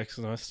After Effects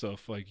and that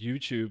stuff, like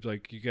YouTube,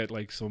 like you get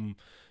like some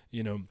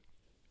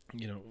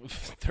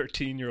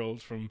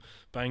 13-year-old from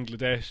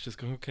Bangladesh just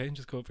going, okay,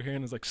 just go over here,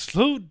 and it's like,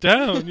 slow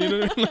down, you know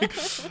what I mean? Like,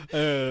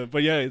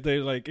 but yeah, they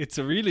like, it's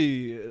a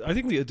really, I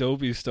think the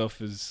Adobe stuff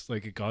is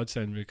like a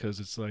godsend, because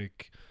it's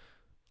like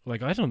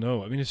I don't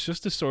know, I mean, it's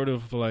just a sort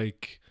of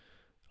like,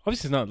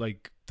 obviously it's not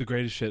like the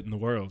greatest shit in the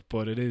world,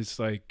 but it is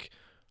like,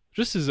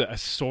 just as a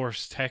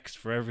source text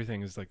for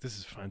everything is like, this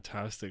is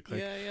fantastic.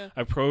 Like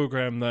a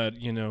program that,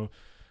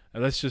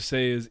 let's just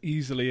say is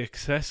easily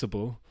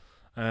accessible,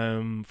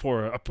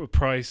 for a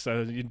price,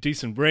 a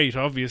decent rate,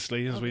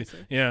 obviously.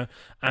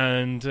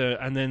 And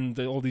then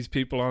all these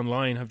people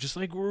online have just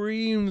like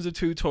reams of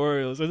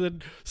tutorials, and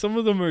then some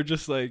of them are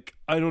just like,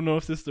 I don't know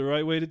if this is the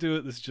right way to do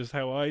it, this is just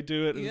how I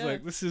do it. It's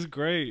like, this is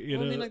great, I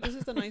mean, like, this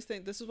is the nice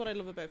thing, this is what I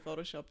love about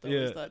Photoshop though,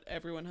 is that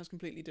everyone has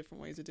completely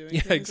different ways of doing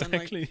things.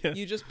 Exactly. And like,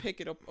 you just pick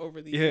it up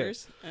over the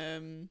years.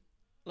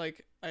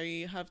 Like,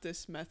 I have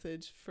this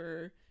method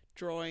for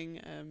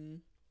drawing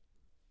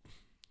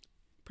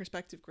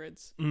perspective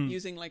grids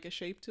using like a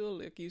shape tool,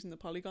 like using the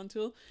polygon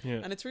tool,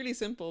 and it's really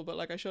simple, but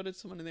like I showed it to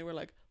someone and they were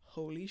like,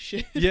 holy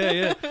shit.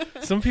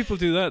 Some people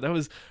do that.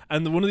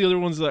 And one of the other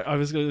ones that I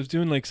was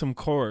doing like some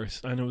course,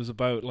 and it was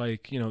about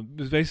like, it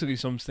was basically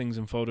some things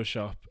in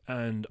Photoshop,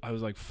 and I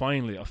was like,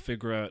 finally I'll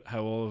figure out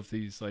how all of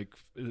these, like,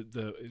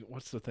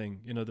 what's the thing,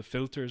 the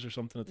filters or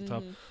something at the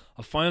top,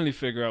 I'll finally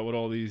figure out what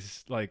all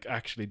these like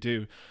actually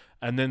do.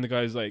 And then the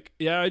guy's like,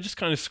 I just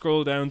kind of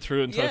scroll down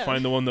through it until I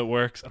find the one that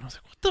works. And I was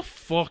like, what the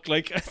fuck?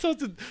 Like, I thought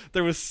that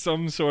there was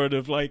some sort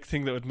of like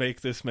thing that would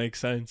make this make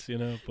sense, But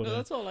no,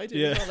 that's all I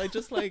do. As well. I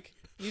just like,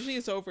 usually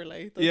it's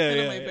overlay. That's kind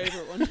of my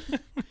favorite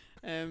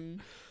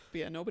one.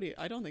 But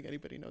I don't think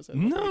anybody knows that.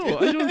 No,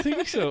 I don't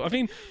think so. I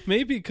mean,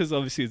 maybe because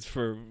obviously it's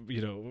for,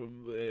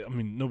 I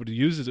mean, nobody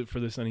uses it for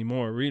this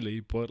anymore,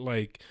 really. But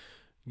like,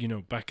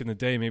 back in the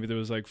day, maybe there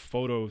was like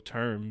photo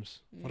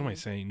terms. What am I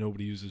saying?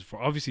 Nobody uses for.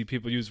 Obviously,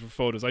 people use it for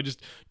photos. I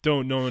just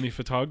don't know any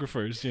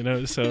photographers,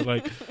 So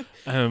like, if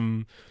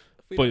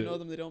we don't know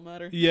them, they don't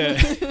matter.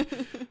 Yeah.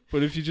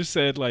 But if you just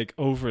said like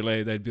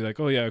overlay, they'd be like,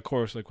 oh yeah, of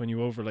course. Like when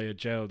you overlay a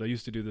gel, they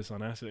used to do this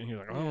on acid, and you're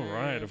like, oh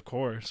right, of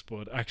course.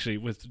 But actually,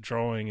 with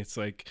drawing, it's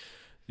like,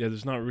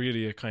 there's not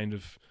really a kind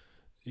of,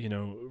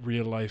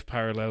 real life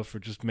parallel for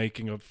just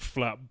making a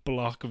flat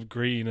block of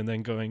green and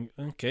then going,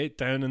 okay,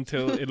 down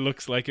until it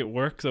looks like it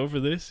works over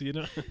this,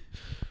 then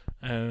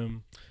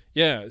you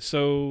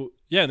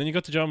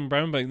got the job in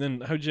Brown Bag.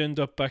 Then how'd you end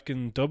up back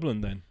in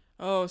Dublin then?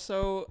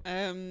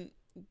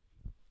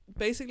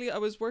 Basically I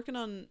was working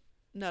on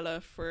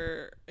Nella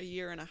for a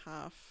year and a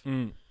half.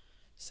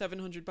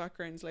 700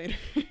 backgrounds later.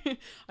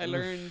 I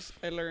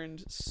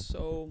learned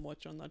so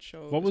much on that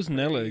show. What was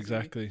Nella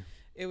exactly?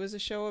 It was a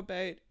show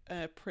about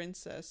a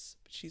princess,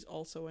 but she's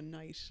also a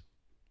knight.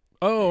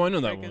 Oh, I know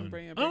that one.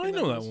 I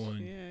know that one.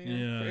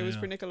 Yeah. It was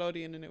for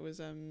Nickelodeon, and it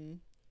was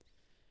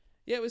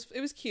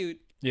it was cute.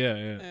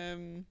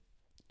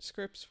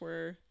 Scripts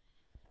were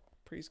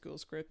preschool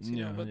scripts,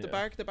 but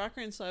the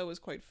background style was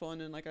quite fun,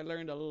 and like I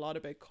learned a lot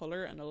about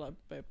color and a lot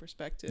about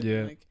perspective.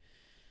 And, like,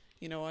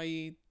 you know,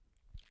 I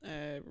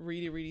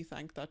really, really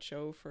thank that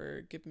show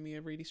for giving me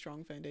a really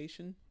strong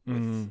foundation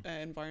with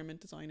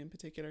environment design in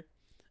particular.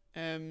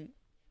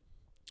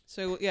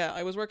 So yeah,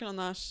 I was working on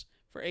that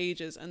for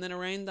ages, and then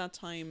around that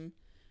time,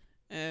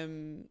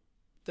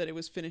 that it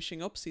was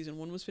finishing up, season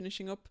 1 was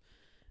finishing up,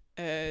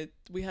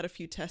 we had a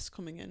few tests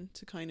coming in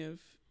to kind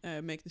of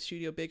make the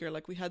studio bigger.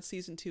 Like we had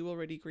season 2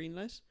 already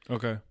greenlit,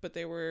 Okay. but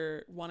they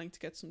were wanting to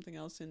get something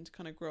else in to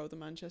kind of grow the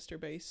Manchester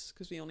base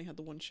because we only had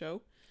the one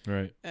show.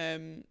 Right.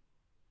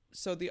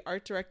 So the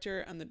art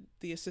director and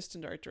the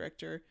assistant art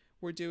director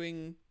were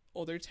doing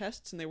other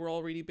tests, and they were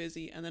all really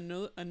busy. And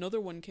then another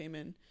one came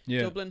in.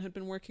 Yeah. Dublin had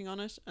been working on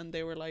it, and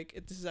they were like,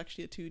 "This is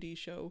actually a 2D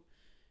show.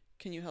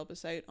 Can you help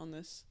us out on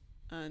this?"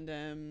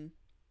 And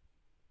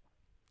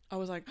I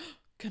was like,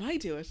 "Can I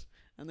do it?"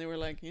 And they were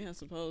like, "Yeah, I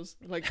suppose."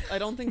 Like, I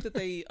don't think that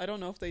I don't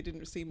know if they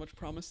didn't see much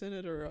promise in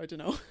it, or I don't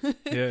know.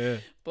 Yeah.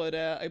 But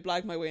I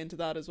blagged my way into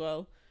that as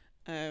well.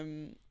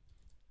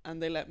 And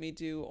they let me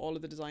do all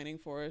of the designing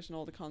for it and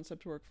all the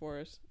concept work for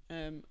it.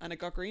 And it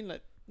got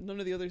greenlit. None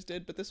of the others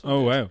did, but this one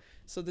did. Wow.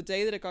 So the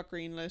day that it got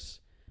greenlit,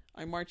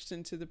 I marched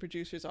into the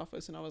producer's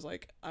office and I was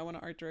like, "I want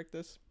to art direct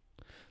this."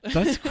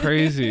 That's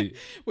crazy.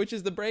 Which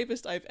is the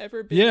bravest I've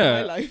ever been in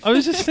my life. I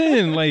was just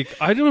saying, like,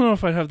 I don't know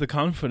if I'd have the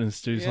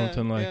confidence to do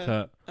something like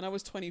that. And I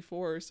was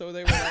 24, so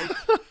they were like,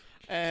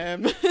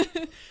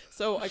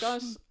 so I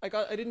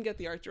didn't get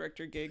the art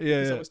director gig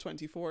because I was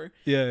 24.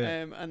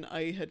 Yeah. And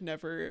I had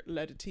never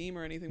led a team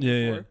or anything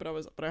before,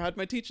 but I had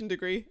my teaching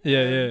degree.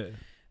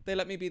 They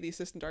let me be the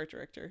assistant art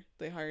director.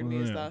 They hired me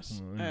as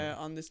that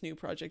on this new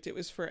project. It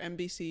was for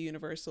NBC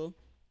Universal,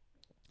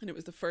 and it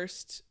was the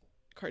first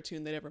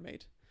cartoon they'd ever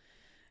made.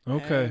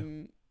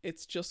 Okay.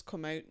 It's just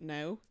come out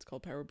now. It's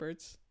called Power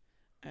Birds.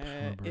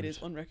 It is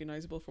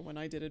unrecognizable from when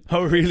I did it.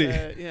 Oh, really?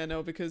 Yeah,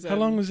 no, because how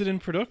long was it in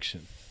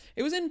production?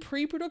 It was in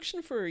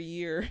pre-production for a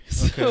year,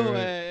 so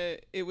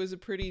it was a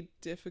pretty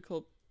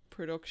difficult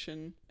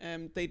production.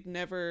 They'd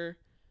never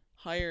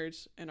hired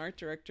an art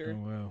director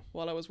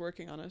while I was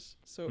working on it,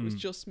 so it was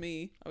just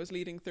me. I was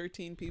leading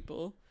 13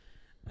 people,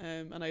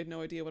 and I had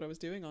no idea what I was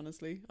doing.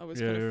 Honestly, I was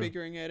kind of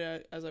figuring it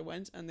out as I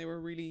went, and they were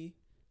really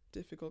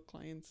difficult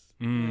clients.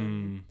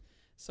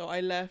 So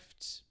I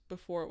left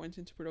before it went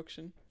into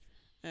production.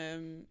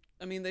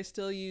 I mean, they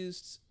still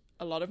used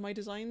a lot of my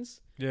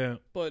designs,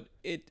 but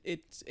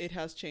it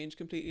has changed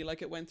completely.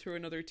 Like, it went through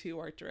another 2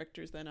 art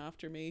directors then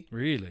after me,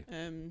 really,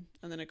 and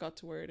then it got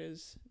to where it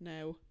is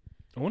now.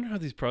 I wonder how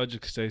these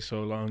projects stay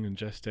so long in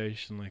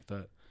gestation like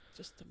that.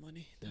 Just the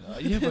money.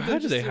 But how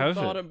do they have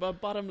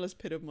it? Bottomless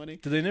pit of money.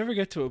 Do they never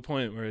get to a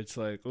point where it's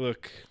like,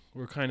 look,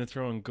 we're kind of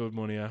throwing good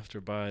money after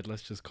bad,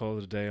 let's just call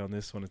it a day on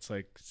this one? It's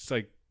like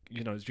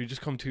you know, you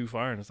just come too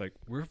far, and it's like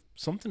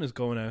something is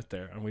going out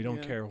there, and we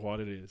don't care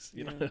what it is.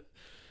 You know.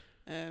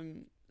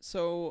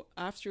 So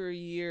after a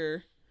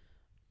year,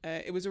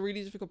 it was a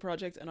really difficult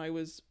project, and I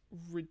was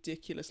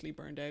ridiculously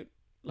burned out.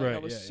 Like, I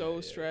was so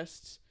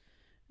stressed,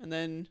 and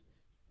then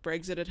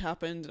Brexit had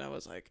happened, and I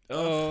was like,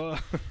 ugh.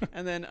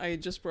 And then I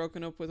had just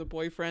broken up with a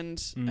boyfriend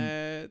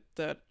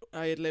that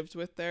I had lived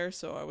with there,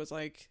 so I was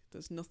like,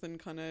 there's nothing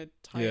kind of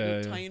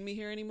tying me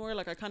here anymore.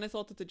 Like, I kind of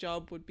thought that the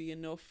job would be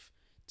enough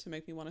to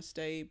make me want to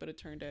stay, but it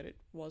turned out it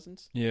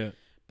wasn't.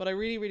 But I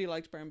really, really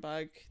liked Brown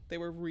Bag. They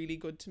were really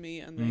good to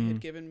me, and they had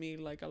given me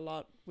like a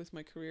lot with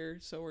my career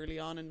so early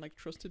on, and like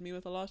trusted me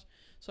with a lot.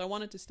 So I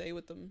wanted to stay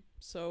with them.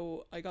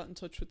 So I got in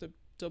touch with the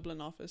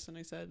Dublin office, and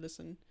I said,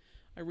 "Listen,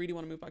 I really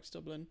want to move back to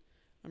Dublin.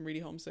 I'm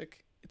really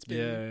homesick. It's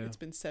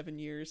been 7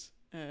 years,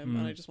 and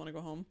I just want to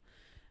go home."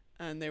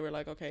 And they were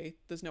like, "Okay,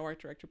 there's no art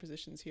director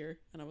positions here."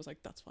 And I was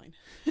like, "That's fine."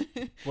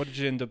 What did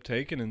you end up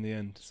taking in the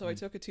end? So I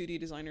took a 2D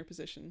designer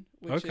position,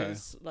 which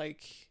is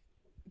like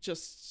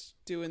just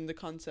doing the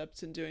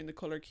concepts and doing the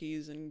color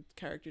keys and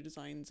character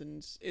designs,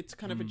 and it's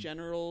kind of a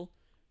general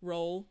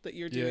role that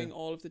you're doing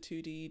all of the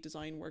 2D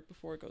design work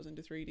before it goes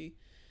into 3D,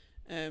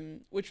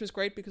 which was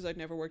great because I'd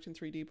never worked in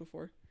 3D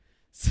before.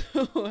 So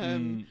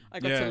I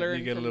got to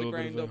learn from the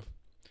ground up.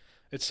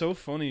 It's so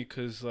funny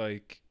because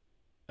like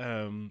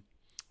I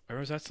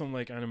was at some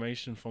like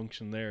animation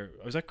function there.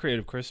 I was at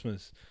Creative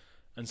Christmas,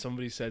 and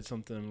somebody said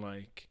something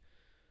like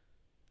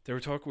we were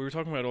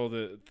talking about all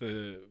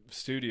the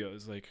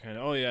studios, like kind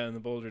of and the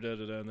Boulder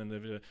and then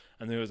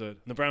and there was the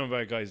Brown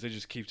Bag guys, they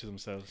just keep to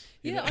themselves.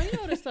 Yeah, I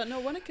noticed that.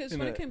 No, when it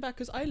came back,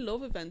 because I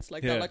love events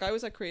like that. Like, I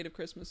was at Creative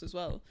Christmas as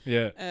well.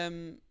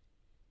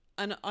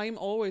 And I'm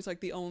always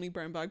like the only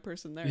Brown Bag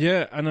person there.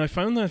 Yeah, and I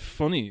found that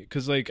funny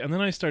because like, and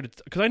then I started,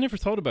 because I never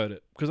thought about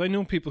it, because I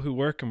know people who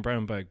work in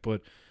Brown Bag,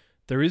 but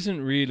there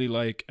isn't really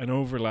like an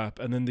overlap.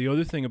 And then the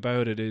other thing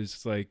about it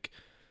is like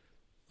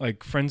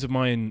friends of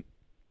mine,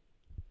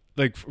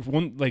 like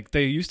one, like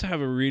they used to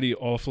have a really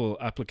awful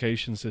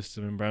application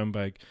system in Brown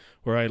Bag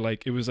where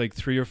it was like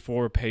 3 or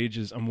 4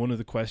 pages, and one of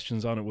the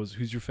questions on it was,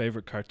 who's your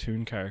favorite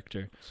cartoon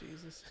character?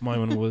 Jesus. My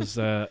one was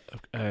a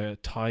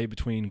tie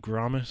between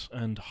Gromit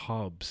and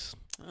Hobbs.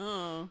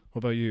 Oh. What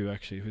about you,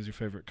 actually? Who's your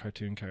favorite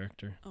cartoon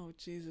character? Oh,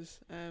 Jesus.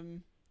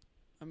 I'm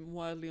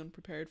wildly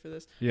unprepared for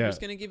this. Yeah. I'm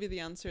just going to give you the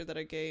answer that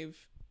I gave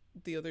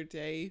the other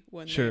day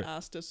when Sure. they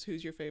asked us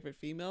who's your favorite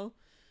female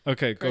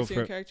Okay, go cartoon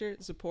for it. character.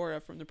 Zipporah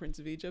from The Prince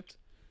of Egypt.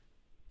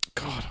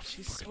 God,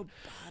 She's so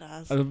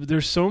badass.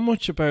 there's so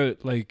much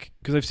about, like,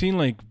 because I've seen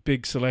like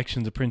big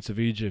selections of Prince of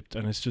Egypt,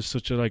 and it's just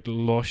such a like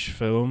lush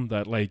film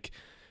that like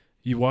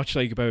you watch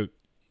like about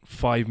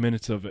 5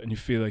 minutes of it and you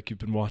feel like you've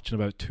been watching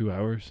about 2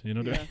 hours, you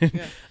know what I mean?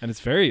 Yeah. And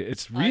it's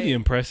really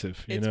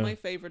impressive, you It's know. my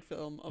favorite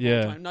film of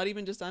Yeah. all time. Not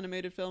even just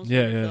animated films.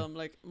 Yeah, favorite yeah. film.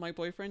 Like, my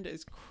boyfriend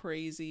is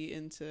crazy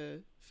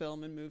into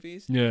film and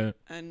movies. Yeah.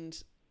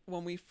 And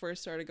when we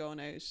first started going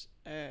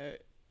out,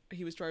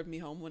 he was driving me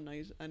home one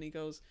night and he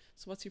goes,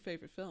 "So what's your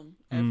favorite film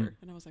ever?"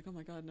 And I was like, "Oh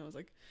my god!" And I was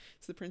like,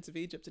 "It's The Prince of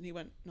Egypt." And he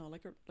went, "No,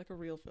 like a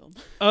real film."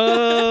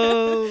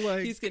 Oh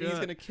my He's god.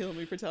 gonna kill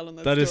me for telling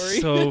that That story.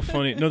 is so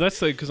funny. No,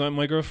 that's like, because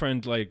my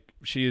girlfriend, like,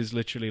 she is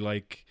literally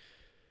like,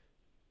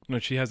 no,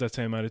 she has that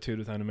same attitude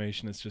with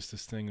animation. It's just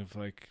this thing of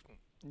like,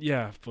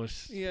 yeah, but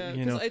Yeah,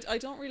 you know, because I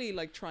don't really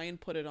like try and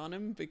put it on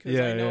him because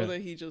Yeah, I know yeah.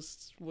 that he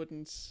just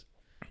wouldn't.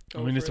 I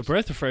Go mean, for it's a it.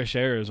 breath of fresh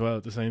air as well.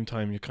 At the same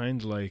time, you kind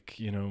of like,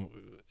 you know,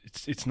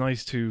 it's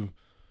nice to,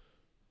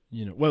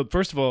 you know. Well,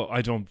 first of all,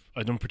 I don't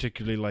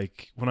particularly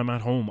like when I'm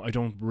at home. I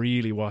don't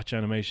really watch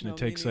animation. No,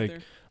 It me takes neither.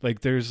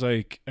 like there's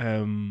like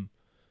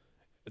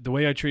the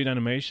way I treat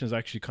animation is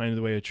actually kind of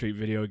the way I treat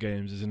video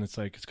games. Is, and it's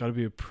like it's got to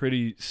be a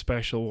pretty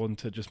special one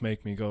to just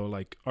make me go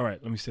like, all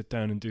right, let me sit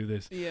down and do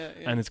this. Yeah,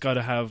 And it's got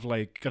to have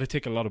like, got to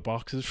tick a lot of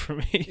boxes for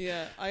me.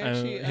 yeah. I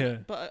actually, yeah.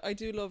 but I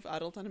do love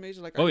adult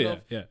animation. Like, I Oh yeah,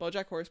 love yeah.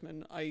 BoJack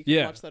Horseman. I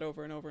Yeah. watch that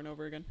over and over and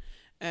over again.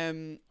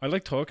 I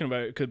like talking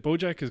about it because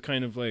BoJack is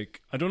kind of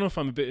like, I don't know if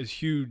I'm a bit as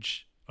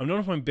huge. I don't know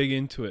if I'm big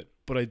into it,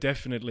 but I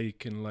definitely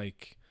can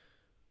like.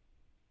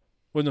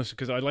 Well, no,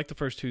 because I like the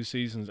first 2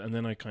 seasons, and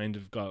then I kind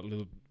of got a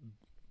little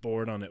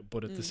bored on it.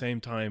 But at the same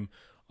time,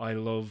 I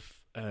love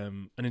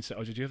and instead,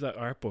 did you have that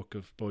art book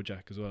of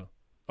BoJack as well?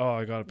 Oh,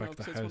 I got it back No,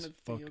 to 'cause the it's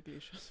house. one Fuck. of the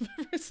ugliest shows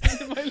I've ever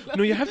seen in my life.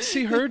 No, you have to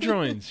see her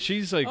drawings.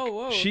 She's like, Oh,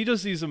 whoa. she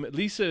does these,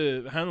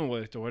 Lisa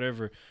Hanelwit or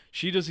whatever,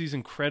 she does these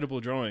incredible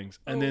drawings,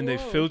 and Oh, then they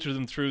whoa. filter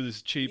them through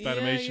this cheap Yeah,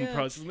 animation yeah.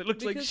 process, and it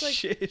looks Because, like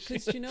shit.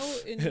 Because you know,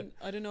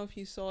 I don't know if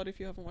you saw it if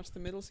you haven't watched the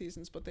middle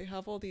seasons, but they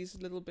have all these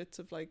little bits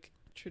of like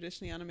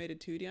traditionally animated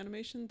 2D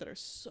animation that are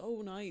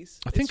so nice.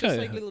 I think it's just I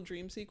like have. little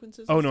dream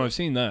sequences. Oh and no, stuff. I've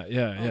seen that.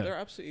 Yeah, Oh, yeah, they're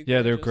absolutely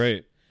yeah. They're gorgeous.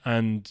 great,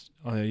 and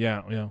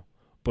yeah.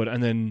 But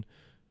and then,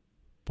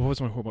 but what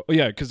was my whole about? Oh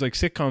yeah, because like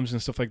sitcoms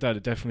and stuff like that,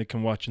 it definitely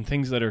can watch, and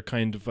things that are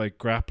kind of like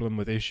grappling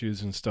with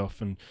issues and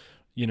stuff, and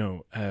you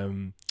know,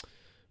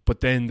 but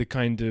then the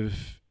kind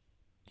of,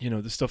 you know,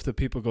 the stuff that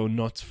people go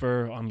nuts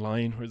for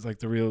online, where it's like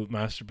the real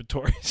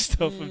masturbatory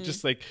stuff of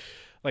just like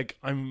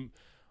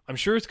I'm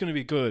sure it's going to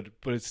be good,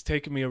 but it's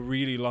taken me a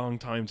really long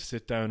time to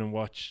sit down and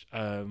watch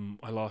I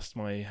Lost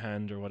My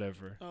Hand or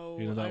whatever. Oh,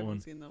 you know that I haven't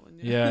one? seen that one.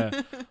 Yeah.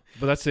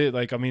 But that's it.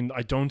 Like, I mean,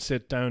 I don't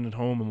sit down at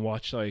home and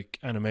watch like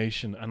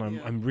animation, and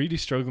I'm really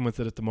struggling with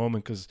it at the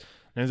moment because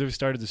now that we've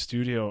started the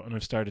studio and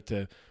I've started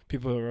to,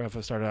 people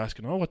have started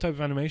asking, oh, what type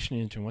of animation are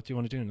you into and what do you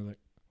want to do? And I'm like,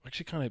 I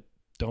actually kind of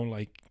don't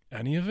like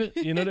any of it.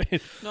 You know what I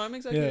mean? No, I'm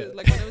exactly Yeah.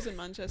 like when I was in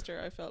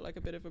Manchester, I felt like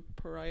a bit of a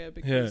pariah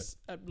because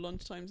at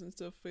lunchtimes and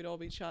stuff, we'd all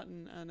be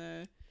chatting, and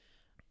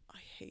I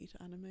hate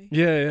anime.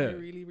 Yeah. I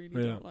really, really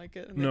Yeah. don't like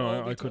it. And they'd all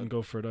No, be I couldn't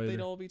go for it They'd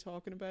either. all be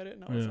talking about it,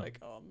 and I was Yeah. like,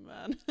 oh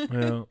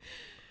man.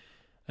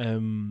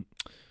 Yeah.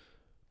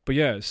 But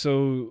yeah,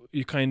 so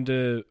you kind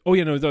of, oh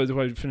yeah, no,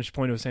 the finished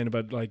point I was saying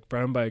about like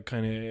brown bag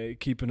kind of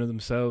keeping to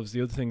themselves.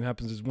 The other thing that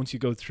happens is once you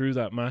go through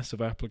that massive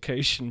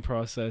application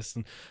process,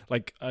 and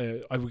like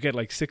I would get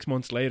like 6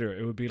 months later,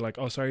 it would be like,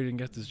 oh, sorry, you didn't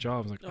get this job.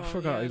 I was like, I Oh,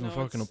 forgot I yeah, even no,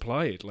 fucking it's-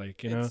 applied.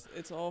 Like, you know,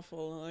 It's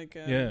awful. Like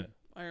Yeah.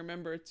 I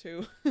remember it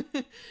too,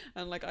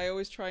 and like I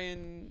always try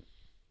and.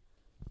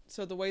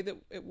 So the way that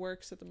it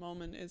works at the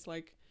moment is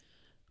like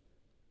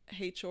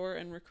HR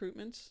and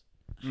recruitment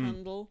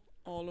handle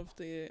all of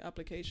the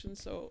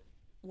applications. So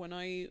when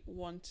I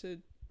want to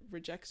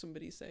reject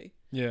somebody, say,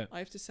 yeah, I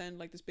have to send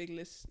like this big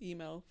list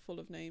email full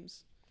of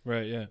names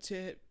right, yeah,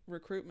 to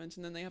recruitment,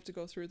 and then they have to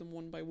go through them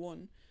one by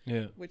one,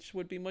 yeah, which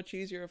would be much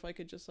easier if I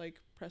could just like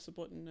press a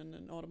button and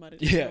then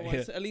automatically Yeah, know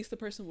what at least the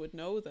person would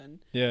know then.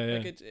 yeah.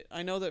 Like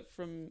I know that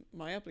from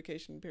my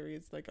application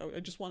periods, like I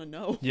just want to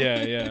know.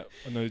 Yeah.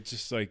 And it's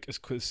just like as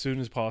soon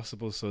as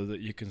possible so that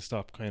you can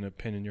stop kind of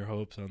pinning your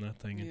hopes on that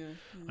thing. And Yeah.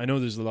 I know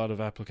there's a lot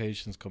of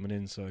applications coming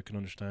in, so I can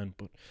understand.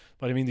 But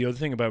I mean, the other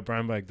thing about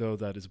brown bag though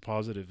that is a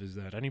positive is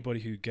that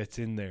anybody who gets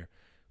in there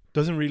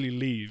doesn't really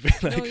leave.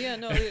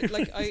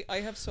 Like I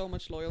have so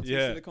much loyalty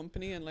Yeah. to the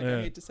company, and like Yeah.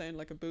 I hate to sound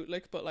like a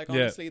bootlick, but like Yeah.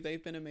 honestly,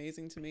 they've been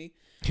amazing to me.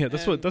 Yeah,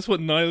 that's what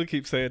Niall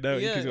keeps saying now. Yeah,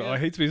 He keeps going, yeah. I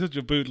hate to be such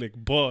a bootlick,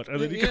 but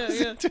and then he Yeah, goes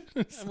yeah. into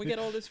this. And we get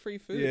all this free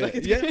food. Yeah, Like,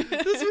 yeah,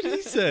 that's what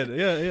he said.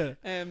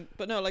 Yeah.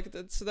 But no, like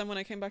so then when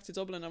I came back to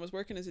Dublin, I was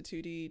working as a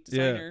 2D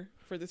designer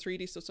for the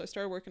 3D stuff. So I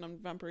started working on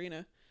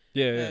Vampirina,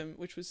 Yeah.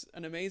 which was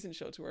an amazing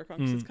show to work on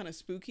because it's kind of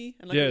spooky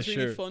and like Yeah, it was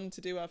really sure. fun to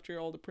do after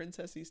all the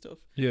princessy stuff.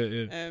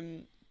 Yeah.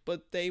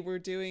 But they were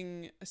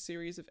doing a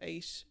series of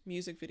 8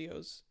 music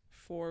videos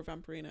for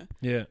Vampirina,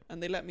 Yeah.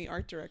 and they let me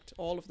art direct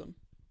all of them.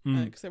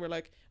 because they were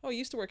like, oh, you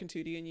used to work in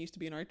 2D and you used to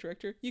be an art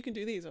director, you can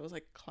do these. I was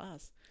like,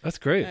 class. That's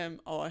great.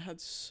 I had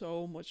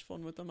so much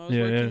fun with them. I was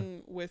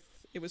working with,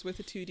 it was with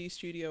a 2D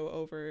studio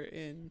over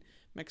in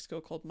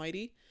Mexico called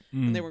Mighty,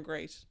 and they were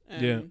great.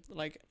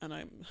 Like, and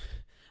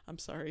I'm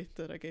sorry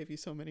that I gave you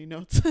so many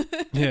notes.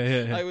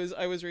 I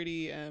was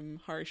really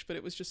harsh, but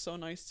it was just so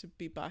nice to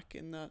be back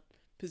in that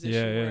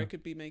position where I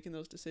could be making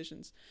those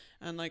decisions.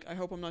 And like, I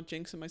hope I'm not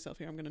jinxing myself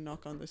here. I'm going to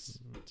knock on this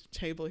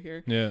table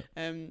here.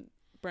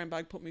 Brown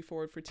Bag put me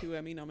forward for 2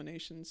 Emmy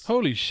nominations.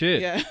 Holy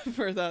shit. Yeah,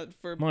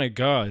 for my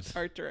God,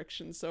 art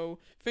direction. So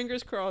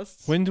fingers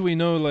crossed. When do we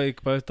know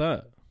like about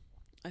that?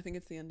 I think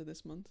it's the end of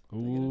this month.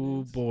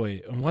 Oh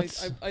boy. And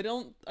what's I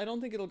don't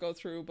think it'll go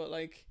through, but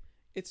like,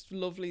 it's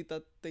lovely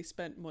that they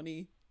spent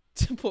money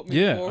to put me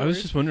forward. I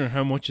was just wondering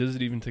how much is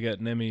it even to get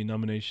an Emmy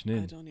nomination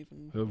in? I don't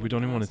even. We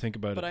don't even want to think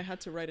about it. But I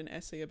had to write an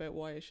essay about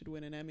why I should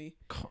win an Emmy.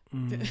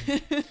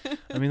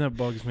 I mean, that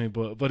bugs me,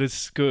 but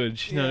it's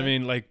good. You know what I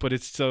mean? Like, but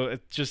it's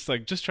just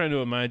like, just trying to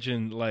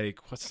imagine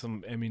like what's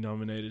some Emmy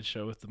nominated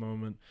show at the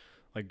moment.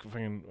 Like,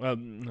 well,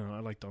 no,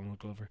 I like Donald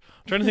Glover.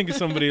 I'm trying to think of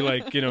somebody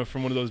like, you know,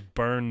 from one of those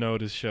Burn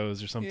Notice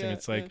shows or something.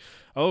 It's like,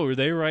 oh, were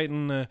they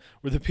writing?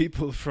 Were the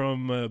people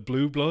from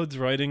Blue Bloods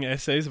writing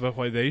essays about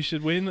why they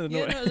should win?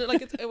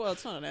 Like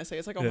it's not an essay.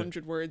 It's like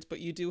 100 words, but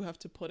you do have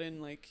to put in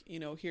like, you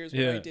know, here's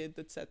what I did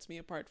that sets me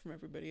apart from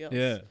everybody else.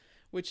 Yeah.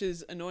 Which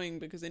is annoying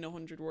because in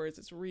 100 words,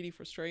 it's really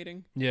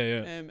frustrating.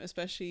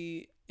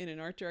 Especially in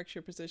an art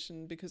director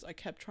position, because I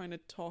kept trying to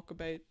talk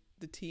about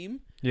the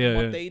team and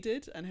what they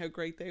did and how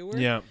great they were.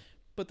 Yeah.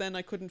 But then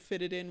I couldn't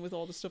fit it in with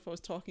all the stuff I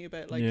was talking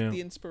about, like the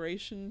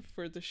inspiration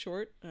for the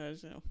short. I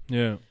don't know.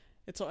 Yeah.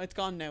 It's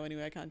gone now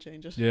anyway. I can't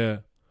change it. Yeah.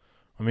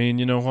 I mean,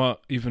 you know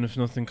what? Even if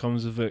nothing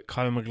comes of it,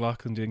 Kyle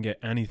MacLachlan didn't get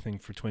anything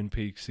for Twin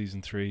Peaks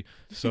season 3.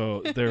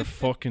 So they're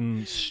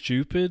fucking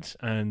stupid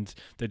and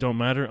they don't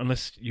matter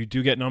unless you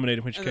do get nominated,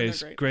 in which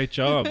case, great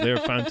job. They're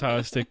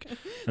fantastic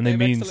and they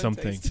mean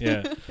something.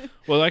 Yeah.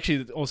 Well,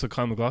 actually, also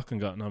Kyle MacLachlan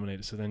got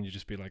nominated. So then you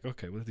just be like,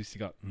 okay, well, at least he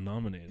got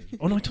nominated.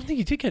 Oh, no, I don't think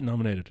he did get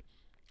nominated.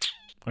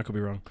 I could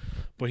be wrong.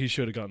 But he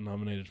should have gotten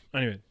nominated.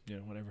 Anyway,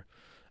 whatever.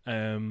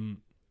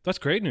 That's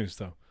great news,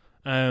 though.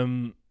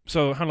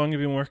 So how long have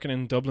you been working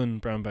in Dublin,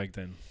 Brown Bag,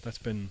 then? That's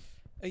been...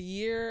 1.5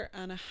 years.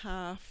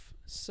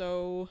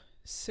 So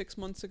 6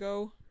 months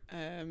ago,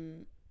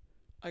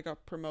 I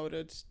got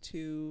promoted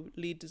to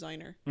lead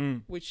designer,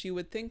 which you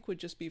would think would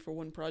just be for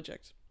one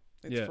project.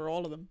 It's for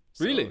all of them.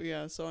 So, really?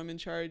 Yeah, so I'm in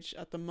charge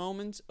at the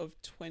moment of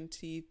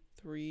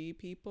 23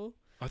 people.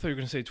 I thought you were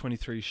going to say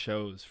 23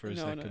 shows for a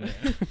second.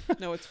 No.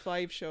 No, it's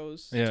 5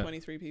 shows,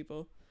 23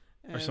 people.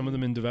 Are some of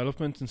them in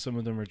development and some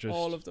of them are just...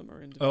 All of them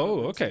are in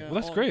development. Oh, okay. Well,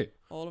 that's great.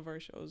 All of our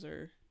shows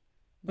are...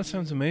 That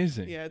sounds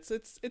amazing. Yeah,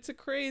 it's a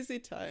crazy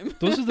time.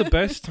 Those are the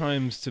best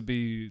times to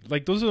be...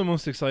 Like, those are the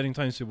most exciting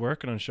times to be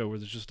working on a show where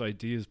there's just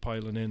ideas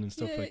piling in and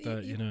stuff like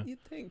that, you know?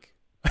 You'd think.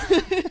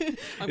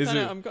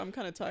 I'm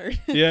kind of tired.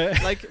 Yeah.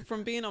 Like,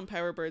 from being on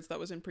Power Birds, that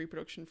was in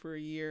pre-production for a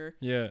year.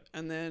 Yeah.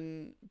 And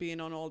then being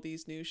on all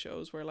these new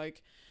shows where,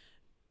 like...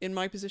 In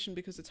my position,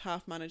 because it's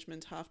half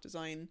management, half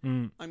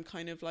design, I'm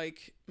kind of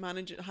like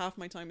half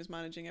my time is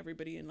managing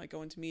everybody and like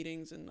going to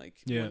meetings and like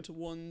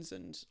one-to-ones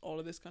and all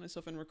of this kind of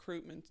stuff, and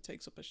recruitment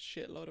takes up a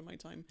shitload of my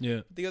time. Yeah.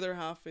 The other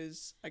half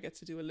is I get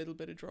to do a little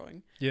bit of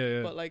drawing.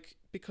 Yeah. But like,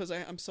 because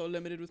I'm so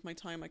limited with my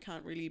time, I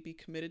can't really be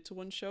committed to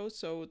one show,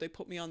 so they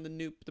put me on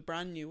the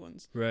brand new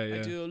ones. Right.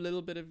 I do a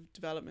little bit of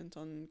development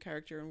on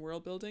character and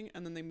world building,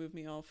 and then they move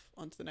me off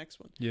onto the next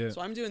one. Yeah.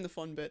 So I'm doing the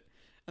fun bit.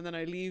 And then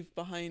I leave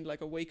behind like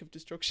a wake of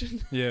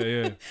destruction.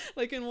 Yeah.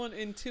 Like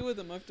in 2 of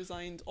them, I've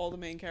designed all the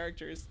main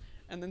characters,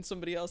 and then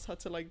somebody else had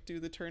to like do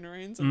the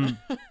turnarounds and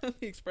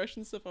the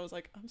expression stuff. I was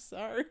like, I'm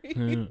sorry.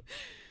 Yeah.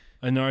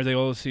 And are they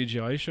all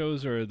CGI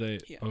shows, or are they?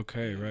 Yeah.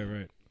 Okay,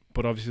 right.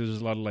 But obviously,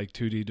 there's a lot of like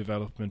 2D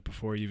development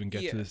before you even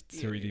get to this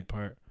 3D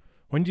part.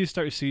 When do you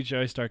start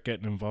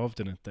getting involved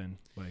in it then?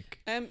 Like,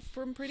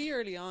 from pretty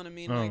early on. I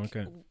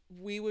mean,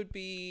 we would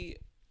be.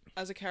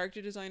 As a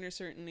character designer,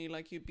 certainly,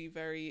 like, you'd be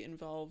very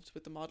involved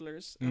with the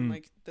modelers and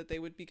like that they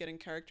would be getting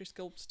character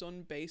sculpts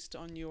done based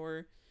on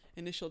your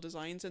initial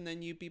designs, and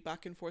then you'd be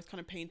back and forth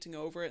kind of painting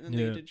over it, and then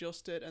they'd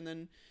adjust it, and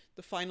then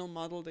the final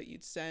model that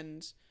you'd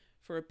send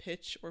for a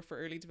pitch or for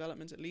early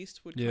development at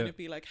least would kind of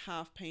be like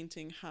half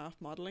painting, half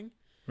modeling.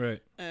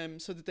 Right.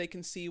 So that they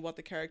can see what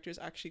the character is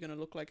actually going to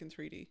look like in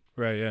 3D.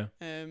 Right, yeah.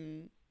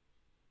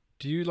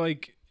 Do you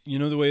like, you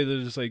know, the way that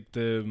it's like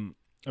the...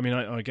 I mean,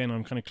 I'm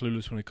kind of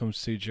clueless when it comes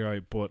to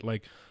CGI, but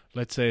like,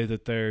 let's say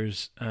that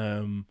there's,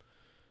 I've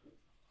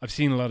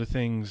seen a lot of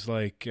things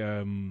like,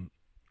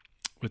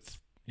 with,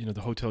 you know,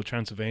 the Hotel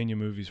Transylvania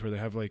movies where they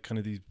have like kind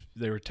of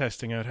they were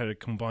testing out how to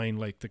combine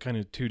like the kind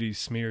of 2D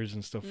smears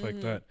and stuff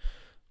like that.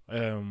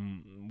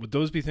 Would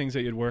those be things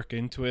that you'd work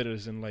into it,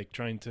 as in like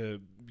trying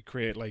to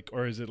create like,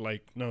 or is it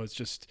like, no, it's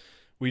just,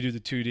 we do the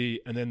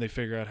 2D and then they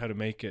figure out how to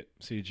make it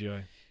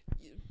CGI?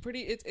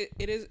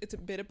 It's a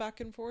bit of back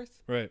and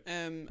forth. Right.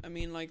 I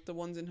mean, like the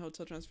ones in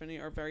Hotel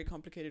Transylvania are very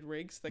complicated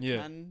rigs that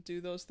Yeah. can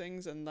do those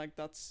things, and like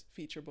that's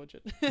feature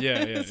budget.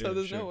 Yeah. So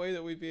there's no way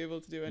that we'd be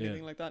able to do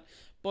anything like that.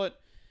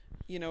 But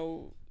you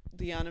know,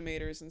 the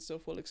animators and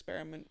stuff will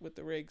experiment with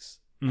the rigs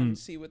and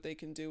see what they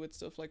can do with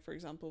stuff. Like for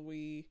example,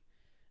 you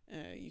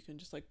can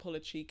just like pull a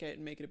cheek out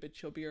and make it a bit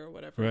chubbier or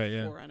whatever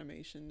for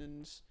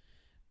animation,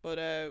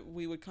 but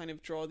we would kind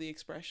of draw the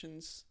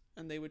expressions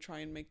and they would try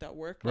and make that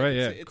work. Like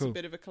it's a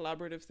bit of a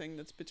collaborative thing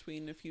that's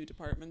between a few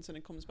departments and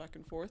it comes back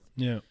and forth.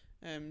 Yeah.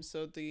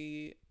 So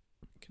the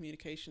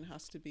communication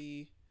has to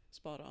be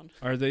spot on.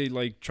 Are they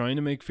like trying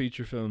to make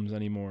feature films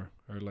anymore,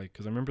 or like?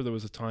 Because I remember there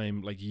was a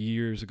time like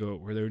years ago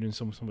where they were doing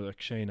something with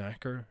like Shane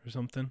Acker or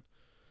something.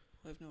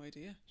 I have no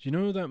idea. Do you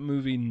know that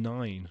movie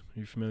 9? Are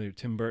you familiar?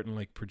 Tim Burton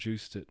like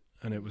produced it,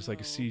 and it was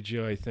like a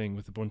CGI thing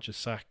with a bunch of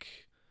SAC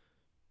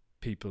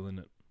people in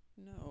it.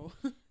 No.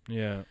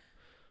 Yeah.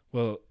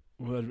 Well,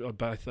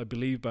 I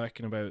believe back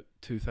in about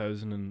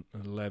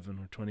 2011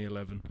 or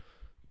 2011,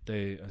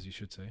 they, as you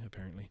should say,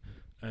 apparently,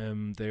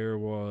 there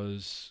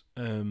was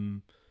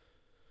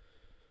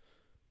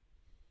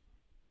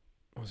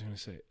what was I going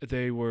to say?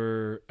 They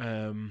were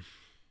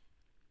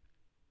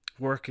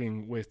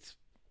working with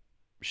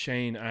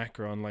Shane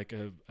Acker on like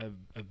a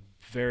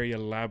very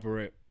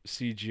elaborate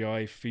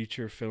CGI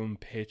feature film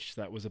pitch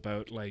that was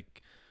about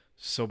like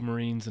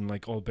submarines and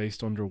like all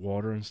based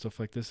underwater and stuff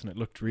like this, and it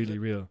looked really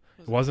real.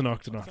 It wasn't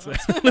Octonauts.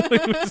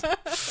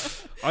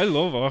 I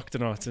love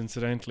Octonauts,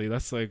 incidentally.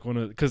 That's like one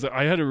of, because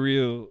I had a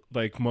real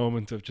like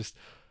moment of just,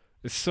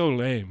 it's so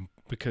lame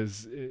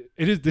because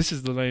this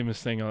is the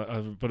lamest thing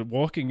but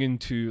walking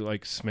into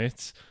like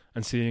Smith's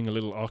and seeing a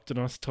little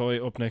Octonauts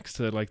toy up next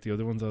to like the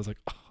other ones, I was like,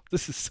 oh,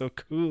 this is so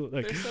cool.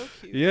 Like, they're so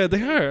cute. Yeah,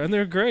 they are, and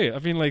they're great. I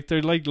mean, like,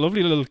 they're like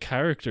lovely little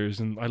characters,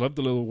 and I love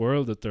the little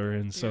world that they're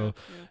in. So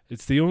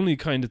it's the only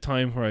kind of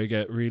time where I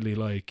get really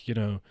like, you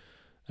know,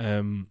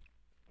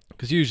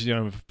 because usually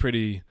I'm a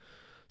pretty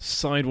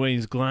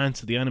sideways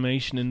glance at the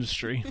animation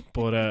industry,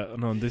 but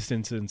and on this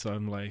instance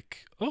I'm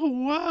like, oh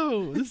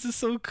wow, this is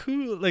so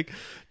cool. Like,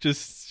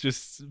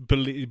 just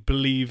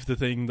believe the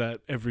thing that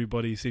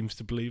everybody seems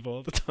to believe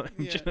all the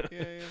time.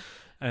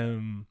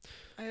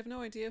 I have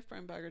no idea if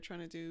Brown Bag are trying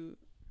to do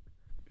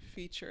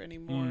feature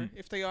anymore.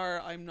 If they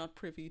are, I'm not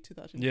privy to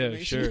that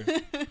information.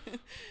 Yeah, sure.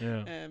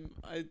 Yeah.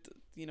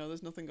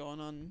 There's nothing going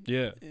on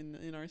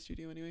in our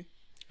studio anyway.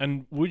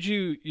 And would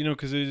you know,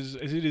 because it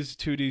is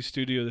 2D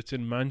studio that's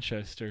in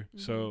Manchester,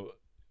 so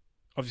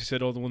obviously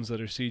said all the ones that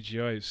are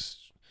CGIs.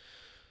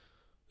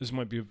 This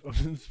might be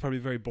it's probably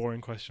a very boring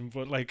question,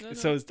 but like,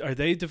 so are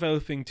they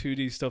developing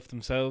 2D stuff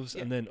themselves?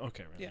 Yeah. And then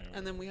right,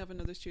 and then we have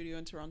another studio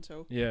in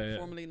Toronto.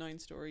 Formerly 9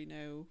 Story,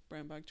 now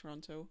Brown Bag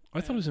Toronto.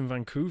 I thought it was in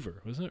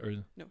Vancouver, was it? Or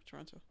no,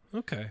 Toronto.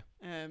 Okay.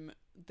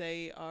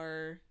 They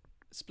are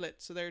split,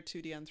 so they're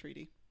 2D and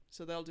 3D.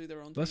 So they'll do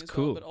their own That's thing as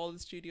cool. well, but all the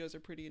studios are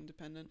pretty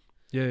independent.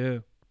 Yeah.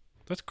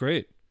 That's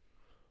great.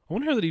 I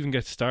wonder how that even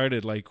gets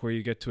started, like where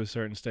you get to a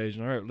certain stage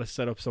and all right, let's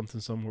set up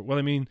something somewhere. Well,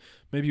 I mean,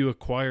 maybe you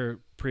acquire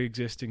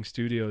pre-existing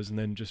studios and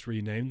then just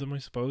rename them, I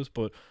suppose.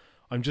 But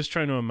I'm just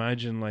trying to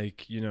imagine,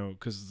 like, you know,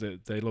 because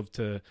they love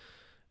to.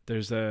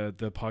 There's the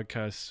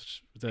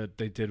podcast that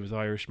they did with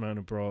Irishman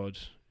Abroad,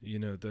 you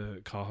know,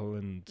 the Cahill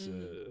and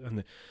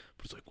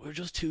but it's like, we're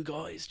just two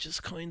guys,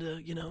 just kind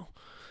of, you know,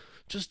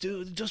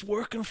 just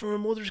working from a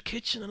mother's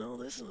kitchen and all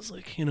this, and it's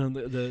like, you know,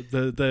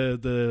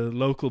 the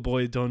local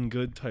boy done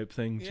good type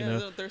thing. Yeah, you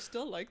know? They're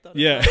still like that.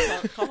 Yeah,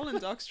 Cahill and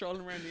Doc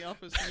strolling around the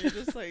office, and you're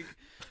just like,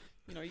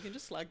 you know, you can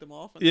just slag them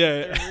off, and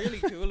they're really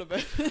cool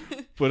about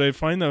it. But I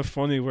find that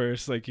funny where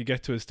it's like you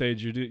get to a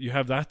stage, you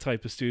have that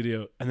type of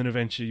studio, and then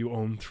eventually you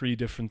own 3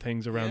 different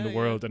things around the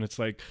world, and it's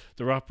like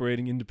they're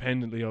operating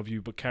independently of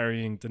you but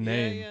carrying the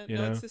name. You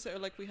know, it's this,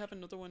 like we have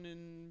another one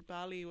in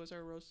Bali, was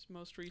our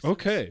most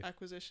recent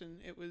acquisition.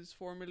 It was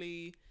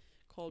formerly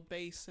called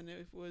Base, and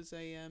it was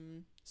a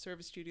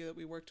service studio that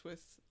we worked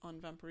with on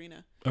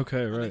Vampirina.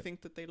 Okay, and right. I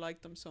think that they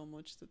liked them so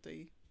much that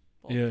they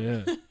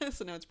Yeah.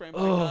 So now it's Brown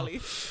Bag Valley.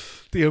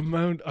 The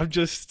amount, I'm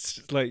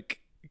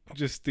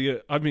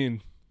I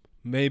mean,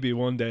 maybe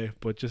one day,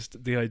 but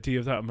just the idea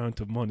of that amount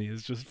of money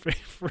is just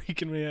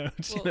freaking me out.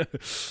 Well, you know?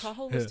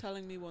 Cahill was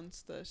telling me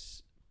once that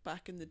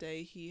back in the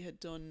day he had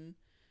done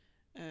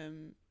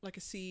like a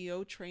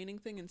CEO training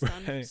thing in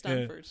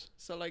Stanford.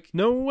 So like,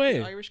 no way,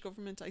 the Irish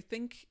government, I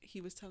think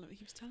he was telling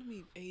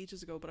me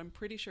ages ago, but I'm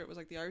pretty sure it was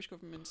like the Irish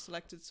government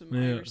selected some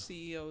Irish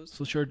CEOs.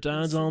 So it's your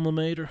dad's alma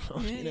mater.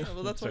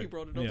 Well, that's why he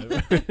brought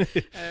it up.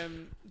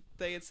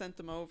 They had sent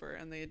them over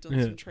and they had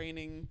done some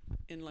training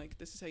in like,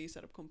 this is how you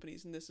set up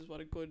companies and this is what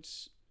a good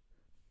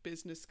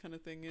business kind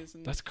of thing is.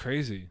 And that's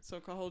crazy. So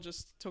Cahill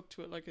just took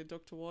to it like a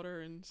duck to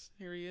water, and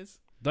here he is.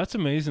 That's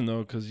amazing though,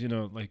 because, you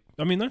know, like,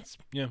 I mean,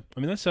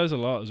 that says a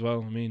lot as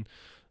well. I mean,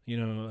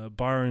 you know,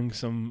 barring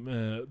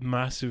some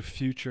massive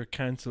future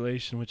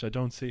cancellation, which I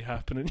don't see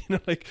happening, you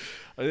know, like,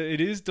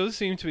 does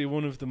seem to be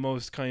one of the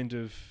most kind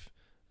of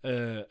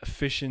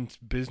efficient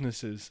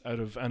businesses out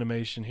of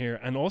animation here.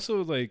 And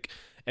also, like,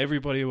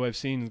 everybody who I've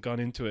seen has gone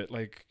into it,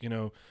 like, you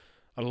know,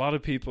 a lot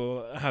of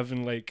people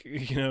having like,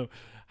 you know,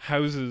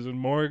 houses and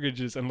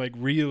mortgages and like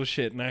real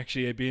shit, and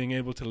actually being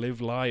able to live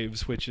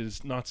lives, which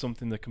is not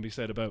something that can be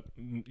said about,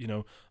 you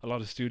know, a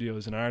lot of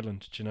studios in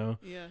Ireland, you know.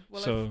 Yeah,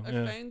 well, so, I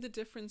found the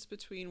difference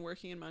between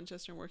working in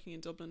Manchester and working in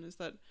Dublin is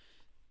that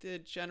the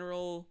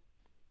general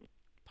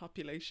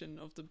population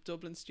of the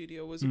Dublin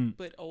studio was a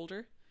bit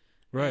older,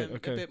 right?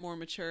 Okay, a bit more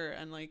mature,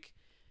 and like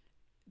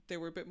they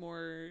were a bit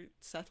more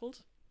settled.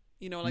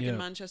 You know, like in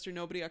Manchester,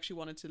 nobody actually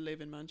wanted to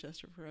live in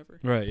Manchester forever.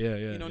 Right,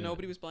 You know,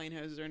 nobody was buying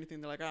houses or anything.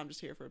 They're like, I'm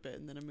just here for a bit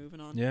and then I'm moving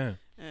on. Yeah.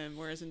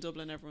 Whereas in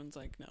Dublin, everyone's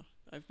like, no,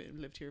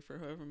 lived here for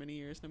however many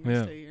years and I'm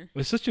going to stay here.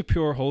 It's such a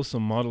pure,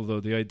 wholesome model, though,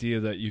 the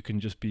idea that you can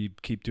just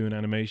keep doing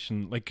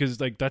animation. Like,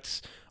 because, like,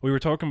 that's, we were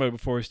talking about it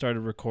before we started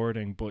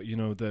recording, but, you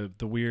know, the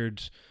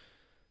weird,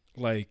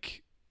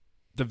 like,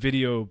 the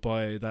video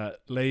by that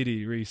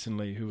lady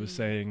recently who was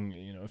saying,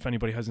 you know, if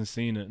anybody hasn't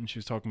seen it, and she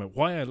was talking about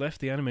why I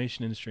left the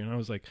animation industry, and I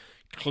was like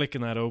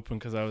clicking that open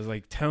because I was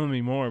like, tell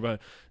me more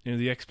about, you know,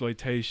 the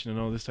exploitation and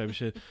all this type of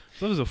shit.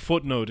 So that was a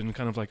footnote, and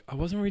kind of like, I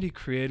wasn't really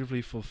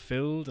creatively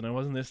fulfilled, and I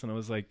wasn't this, and I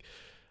was like,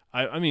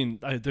 I mean,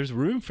 there's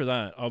room for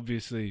that,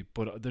 obviously,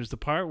 but there's the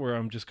part where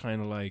I'm just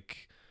kind of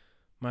like,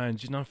 man,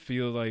 do you not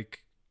feel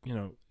like, you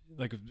know,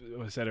 like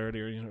I said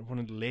earlier, you know, I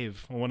want to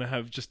live, I want to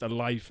have just a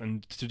life,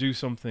 and to do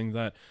something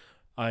that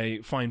I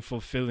find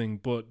fulfilling,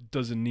 but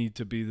doesn't need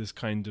to be this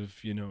kind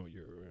of, you know,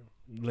 you're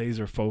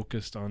laser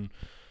focused on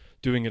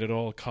doing it at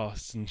all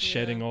costs and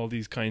shedding all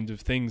these kind of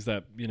things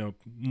that, you know,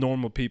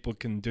 normal people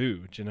can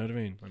do. Do you know what I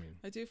mean?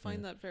 I do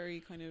find that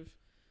very kind of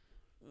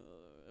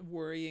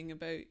worrying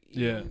about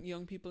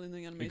young people in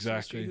the animation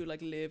industry who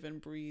like live and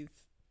breathe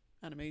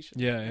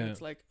animation. And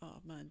it's like,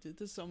 oh man,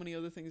 there's so many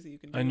other things that you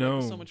can do. I know. Like,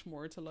 there's so much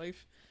more to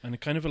life. And it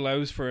kind of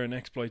allows for an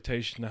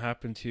exploitation to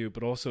happen to you,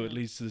 but also it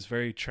leads to this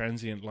very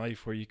transient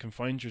life where you can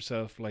find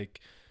yourself like,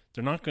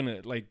 they're not going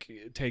to like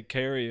take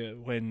care of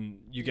you when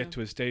you get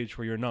to a stage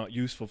where you're not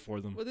useful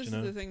for them. Well, this is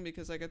the thing,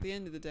 because like at the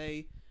end of the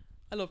day,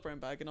 I love Brown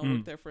Bag and I'll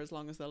work there for as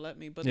long as they'll let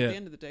me, but at the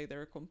end of the day,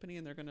 they're a company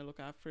and they're going to look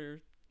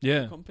after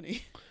the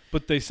company.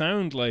 But they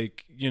sound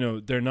like, you know,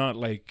 they're not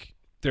like,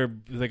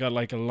 they got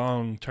like a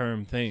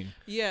long-term thing.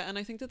 Yeah, and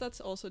I think that's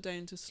also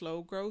down to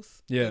slow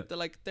growth. Yeah.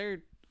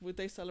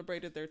 They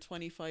celebrated their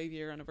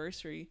 25-year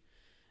anniversary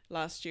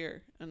last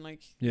year, and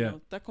like, you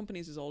know, that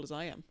company's as old as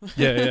I am.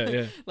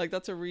 Yeah. Like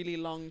that's a really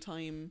long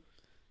time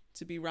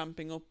to be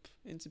ramping up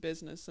into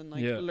business and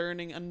like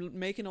learning and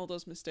making all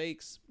those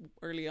mistakes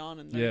early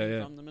on and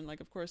learning from them, and like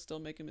of course still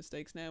making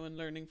mistakes now and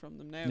learning from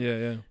them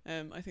now.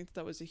 I think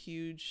that was a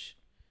huge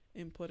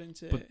input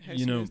into how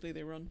smoothly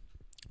they run.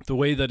 The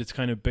way that it's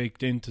kind of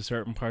baked into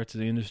certain parts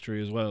of the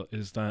industry as well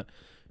is that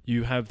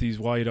you have these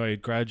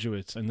wide-eyed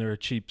graduates, and they're a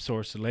cheap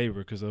source of labor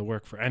because they'll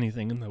work for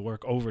anything and they'll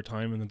work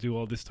overtime and they'll do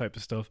all this type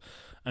of stuff.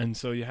 And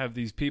so you have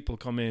these people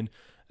come in,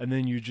 and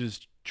then you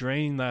just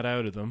drain that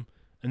out of them,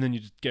 and then you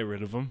just get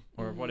rid of them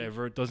or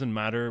whatever. It doesn't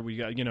matter. We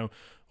got, you know,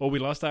 we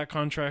lost that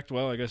contract.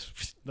 Well, I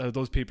guess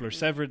those people are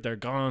severed. They're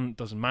gone.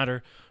 Doesn't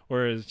matter.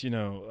 Whereas, you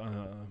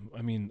know,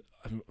 I mean,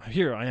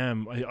 here I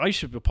am. I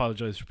should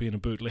apologize for being a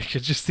bootleg.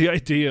 It's just the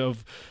idea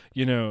of,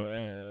 you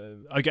know,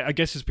 I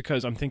guess it's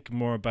because I'm thinking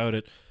more about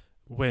it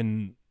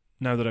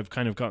now that I've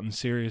kind of gotten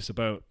serious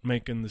about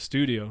making the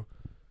studio.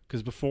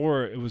 Because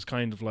before it was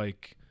kind of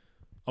like,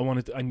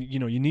 you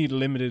know, you need a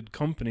limited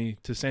company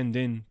to send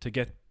in to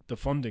get the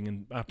funding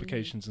and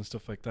applications and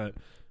stuff like that.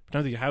 But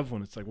now that you have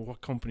one, it's like, well,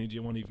 what company do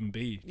you want to even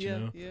be? Do you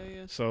know?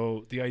 Yeah.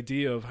 So the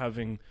idea of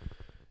having,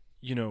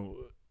 you know,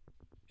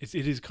 it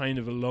is kind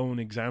of a lone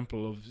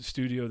example of a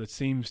studio that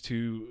seems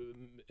to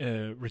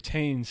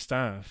retain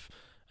staff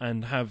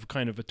and have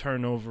kind of a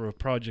turnover of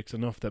projects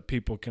enough that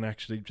people can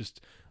actually just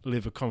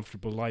live a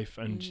comfortable life.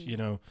 And, you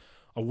know,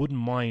 I wouldn't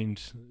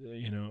mind,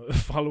 you know,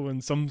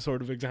 following some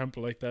sort of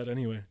example like that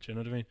anyway. Do you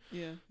know what I mean?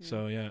 Yeah.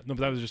 So, yeah. No,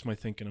 but that was just my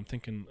thinking. I'm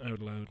thinking out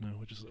loud now,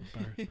 which is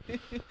embarrassing.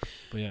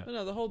 But, yeah. Well,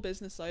 no, the whole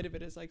business side of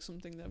it is like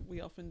something that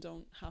we often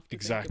don't have to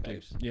think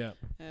about. Yeah.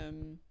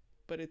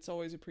 But it's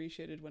always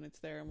appreciated when it's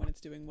there and when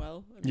it's doing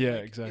well. I mean,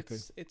 like, exactly.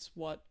 It's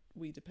what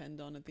we depend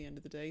on at the end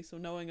of the day. So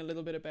knowing a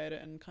little bit about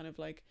it and kind of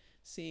like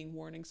seeing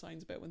warning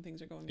signs about when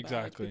things are going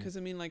bad. Because I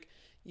mean, like,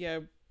 yeah,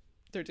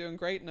 they're doing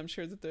great and I'm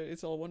sure that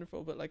it's all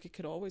wonderful, but like it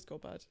could always go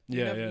bad.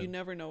 You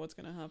never know what's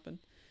going to happen.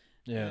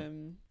 Yeah.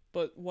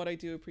 But what I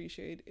do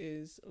appreciate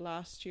is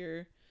last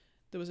year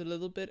there was a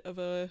little bit of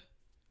a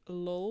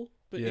lull,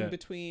 but in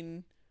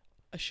between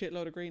a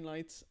shitload of green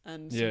lights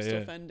and some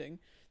stuff ending.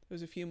 There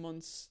was a few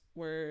months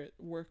where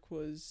work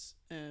was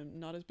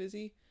not as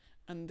busy,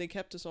 and they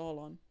kept us all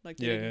on. Like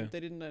they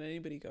didn't let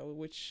anybody go,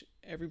 which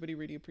everybody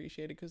really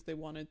appreciated because they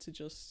wanted to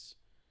just,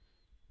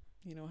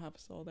 you know, have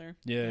us all there.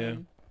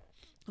 And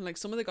like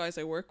some of the guys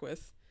I work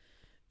with,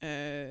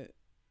 like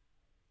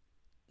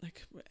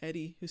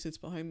Eddie, who sits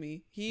behind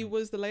me, he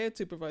was the layout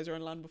supervisor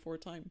on Land Before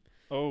Time.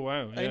 Oh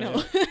wow! I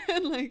know.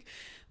 And like,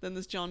 then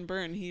there's John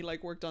Byrne. He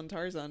like worked on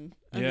Tarzan,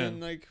 and then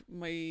like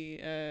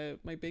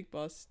my big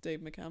boss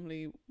Dave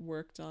McCamley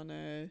worked on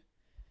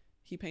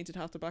he painted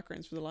half the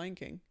backgrounds for The Lion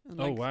King. And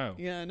Oh, wow.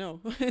 Yeah, I know.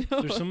 I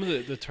know. There's some of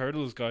the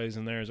Turtles guys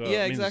in there as well.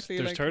 Yeah, I mean, exactly.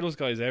 There's like, Turtles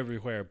guys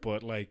everywhere,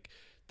 but like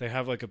they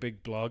have like a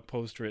big blog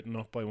post written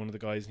up by one of the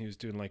guys, and he was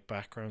doing like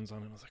backgrounds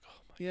on it. I was like,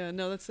 oh my. Yeah,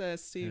 no,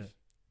 that's Steve.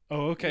 Yeah.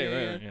 Oh,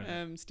 okay,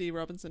 right. Steve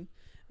Robinson.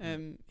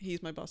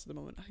 He's my boss at the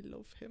moment. I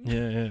love him.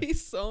 Yeah.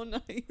 He's so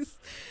nice.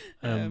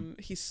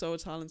 He's so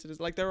talented.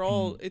 Like they're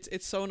all.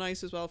 It's so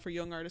nice as well for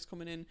young artists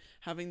coming in,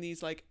 having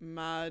these like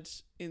mad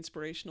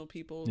inspirational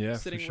people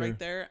sitting right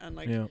there, and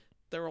like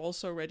they're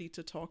also ready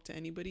to talk to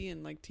anybody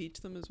and like teach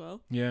them as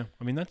well. Yeah,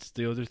 I mean that's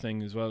the other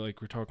thing as well.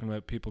 Like we're talking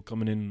about people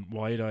coming in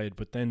wide-eyed,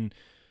 but then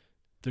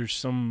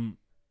there's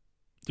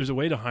a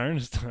way to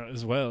harness that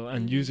as well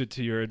and use it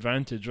to your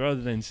advantage, rather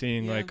than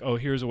seeing like, oh,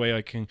 here's a way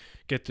I can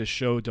get this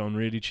show done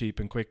really cheap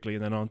and quickly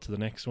and then on to the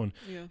next one.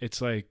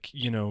 It's like,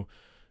 you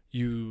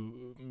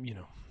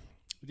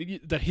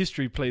that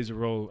history plays a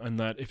role, and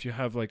that if you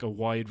have like a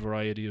wide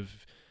variety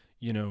of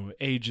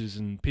ages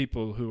and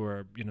people who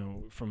are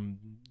from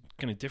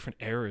kind of different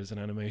eras in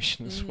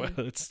animation as well,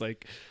 it's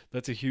like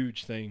that's a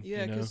huge thing.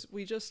 Because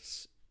we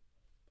just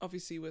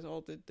obviously with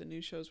all the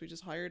new shows, we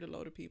just hired a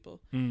load of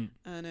people,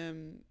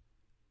 and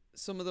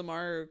some of them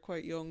are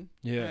quite young.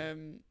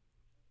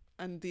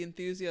 And the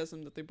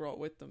enthusiasm that they brought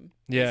with them.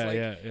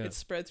 It's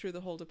spread through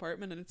the whole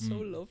department, and it's so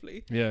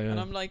lovely. And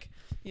I'm like,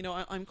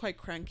 I'm quite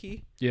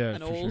cranky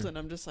and old, and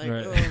I'm just like,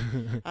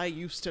 I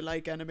used to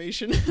like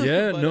animation.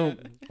 No,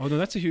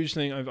 that's a huge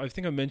thing. I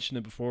think I mentioned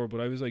it before, but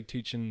I was like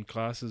teaching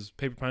classes.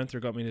 Paper Panther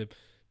got me to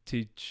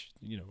teach,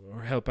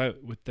 or help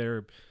out with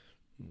their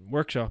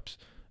workshops,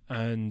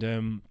 and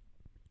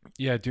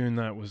doing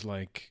that was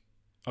like,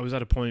 I was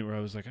at a point where I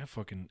was like, I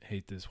fucking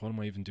hate this. What am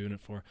I even doing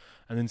it for?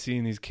 And then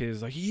seeing these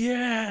kids like,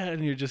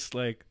 and you're just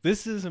like,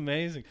 this is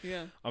amazing.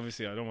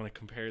 Obviously, I don't want to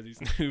compare these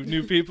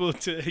new people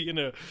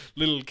to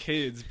little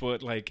kids,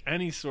 but like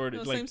any sort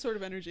of same sort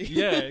of energy.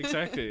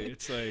 Exactly.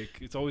 It's like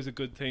it's always a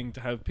good thing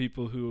to have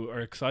people who are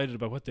excited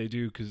about what they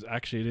do, because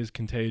actually it is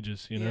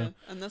contagious. And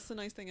that's the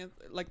nice thing.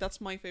 Like that's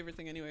my favorite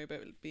thing anyway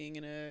about being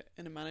in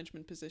a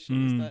management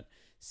position is that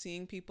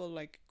seeing people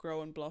like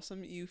grow and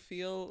blossom, you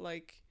feel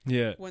like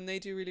when they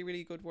do really,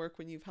 really good work,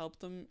 when you've helped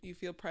them, you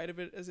feel proud of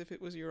it as if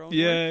it was your own work.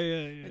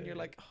 And you're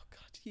like, oh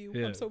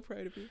God, I'm so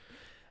proud of you.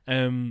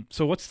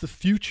 So what's the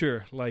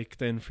future like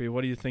then for you?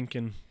 What are you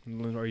thinking?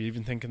 Are you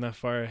even thinking that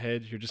far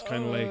ahead? You're just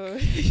kind of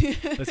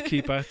like, let's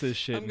keep at this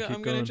shit.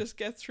 I'm going to just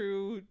get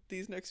through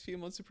these next few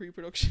months of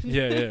pre-production.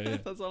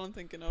 That's all I'm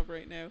thinking of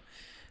right now.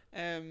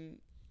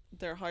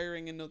 They're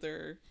hiring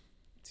another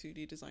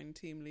 2D design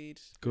team lead,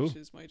 which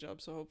is my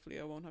job, so hopefully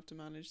I won't have to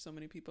manage so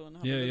many people and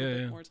have a little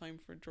bit more time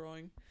for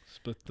drawing.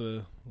 Split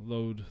the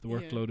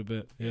workload a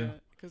bit.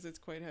 Because it's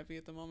quite heavy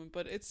at the moment,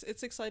 but it's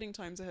exciting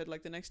times ahead.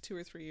 Like the next 2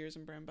 or 3 years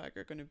in Brown Bag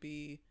are going to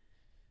be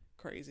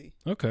crazy.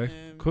 Okay,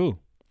 cool.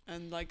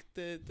 And like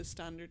the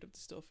standard of the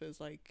stuff is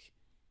like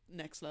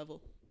next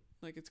level,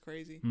 like it's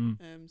crazy.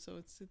 So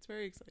it's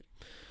very exciting.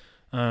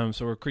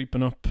 So we're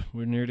creeping up.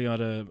 We're nearly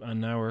at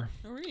an hour.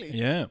 Oh, really?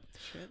 Yeah.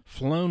 Shit.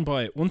 Flown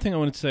by. One thing I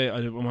wanted to say,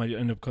 I might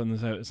end up cutting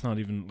this out. It's not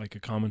even like a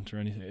comment or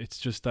anything. It's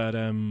just that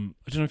I don't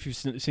know if you've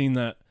seen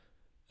that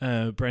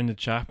Brenda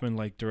Chapman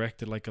like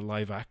directed like a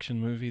live action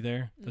movie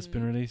there that's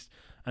been released,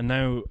 and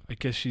now I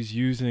guess she's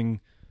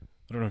using,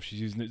 I don't know if she's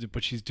using it,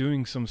 but she's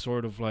doing some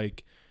sort of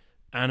like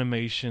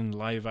animation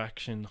live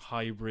action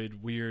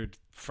hybrid weird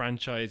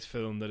franchise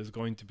film that is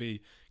going to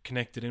be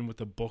connected in with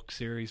the book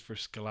series for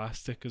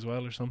Scholastic as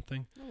well or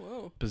something. Oh,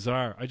 whoa.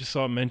 Bizarre. I just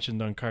saw it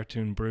mentioned on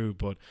Cartoon Brew,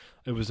 but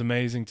it was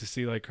amazing to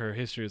see like her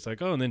history. It's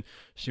like, and then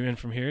she went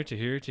from here to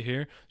here to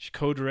here. She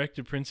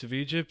co-directed Prince of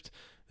Egypt,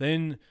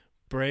 then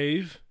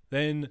Brave,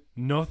 then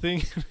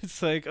nothing.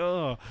 It's like,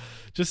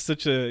 just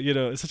such a,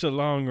 it's such a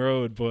long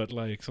road, but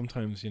like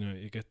sometimes,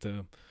 you get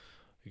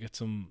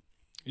some,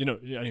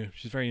 anyway,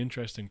 she's a very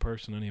interesting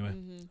person anyway.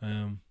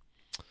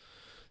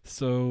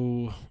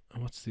 So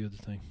what's the other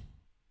thing?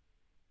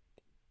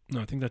 No,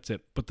 I think that's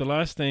it. But the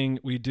last thing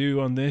we do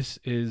on this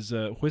is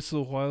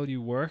whistle while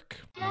you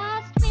work.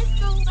 Just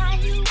whistle while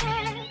you work.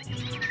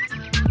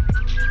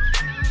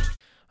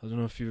 I don't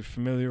know if you're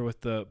familiar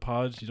with the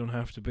pod. You don't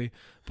have to be.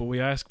 But we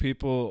ask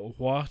people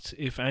what,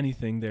 if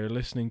anything, they're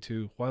listening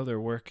to while they're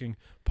working,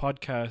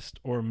 podcast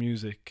or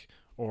music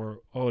or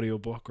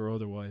audiobook or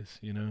otherwise,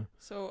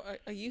 So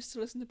I used to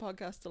listen to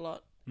podcasts a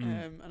lot.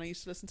 And I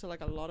used to listen to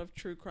like a lot of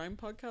true crime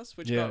podcasts,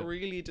 which got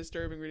really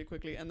disturbing really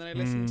quickly. And then I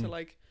listened to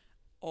like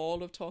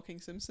all of Talking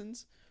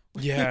Simpsons.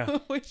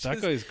 That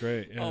guy's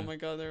great. Oh my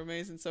God, they're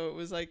amazing. So it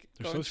was like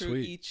they're going so through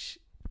sweet. Each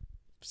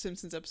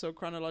Simpsons episode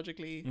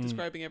chronologically,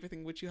 describing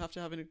everything, which you have to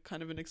have in a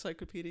kind of an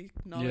encyclopedic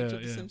knowledge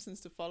of the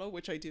Simpsons to follow,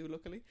 which I do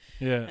luckily.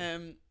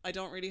 I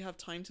don't really have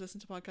time to listen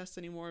to podcasts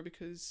anymore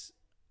because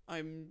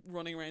I'm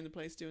running around the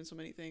place doing so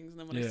many things, and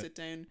then when I sit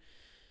down,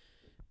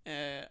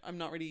 I'm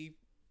not really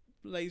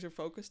laser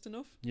focused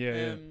enough.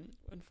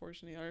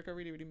 Unfortunately, I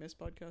really, really miss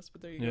podcasts,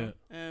 but there you go.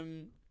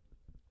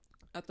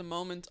 At the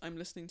moment, I'm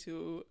listening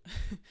to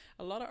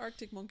a lot of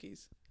Arctic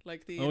Monkeys,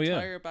 like the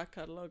entire back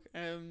catalogue.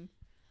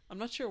 I'm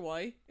not sure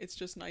why. It's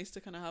just nice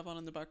to kind of have on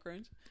in the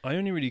background. I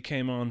only really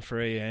came on for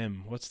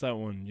AM. What's that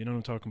one? You know what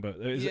I'm talking about?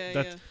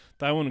 Yeah.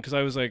 That one, because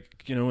I was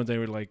like, you know, when they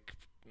were like,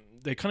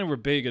 they kind of were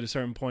big at a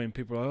certain point.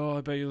 People were like, oh,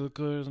 I bet you look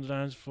good on the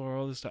dance floor,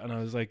 all this stuff. And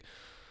I was like,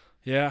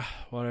 yeah,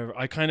 whatever.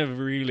 I kind of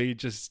really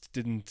just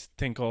didn't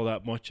think all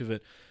that much of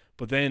it.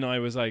 But then I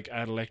was like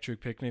at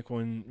Electric Picnic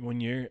one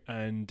year,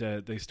 and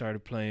they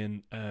started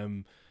playing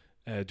Do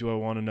I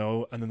Want to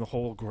Know? And then the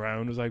whole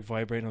ground was like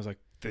vibrating. I was like,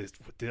 this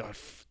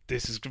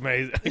is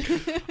amazing.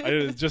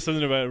 It's just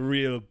something about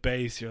real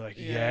bass. You're like,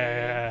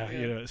 yeah.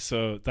 You know.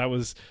 So that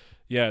was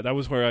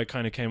where I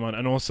kind of came on.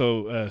 And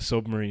also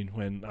Submarine,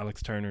 when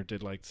Alex Turner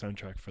did like the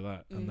soundtrack for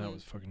that, and that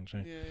was fucking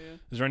insane. Yeah.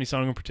 Is there any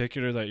song in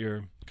particular that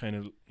you're kind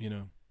of, you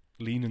know,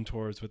 leaning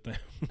towards with them?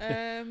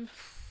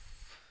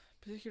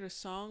 Particular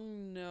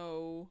song,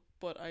 no,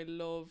 but I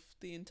love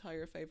the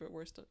entire Favorite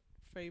Worst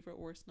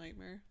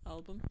Nightmare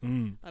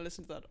album. I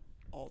listen to that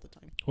all the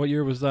time. What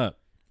year was that?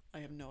 I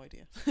have no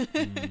idea.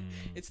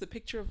 It's the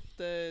picture of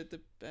the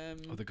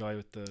guy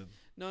with the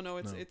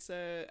it's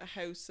a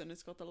house, and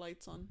it's got the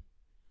lights on,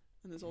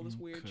 and there's all this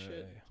weird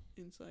shit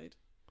inside.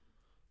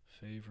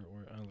 Favorite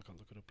word? I'll look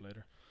it up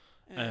later.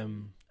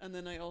 And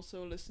then I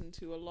also listen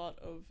to a lot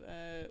of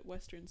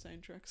Western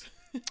soundtracks.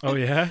 Oh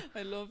yeah,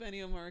 I love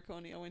Ennio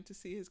Morricone. I went to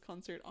see his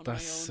concert on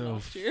That's my own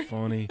last year.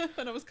 Funny.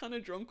 And I was kind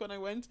of drunk when I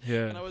went.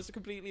 Yeah. And I was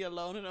completely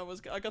alone, and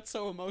I got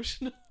so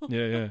emotional.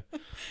 Yeah.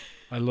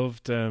 I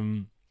loved.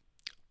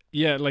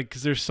 Like,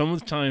 'cause there's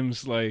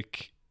sometimes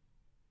like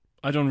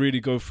I don't really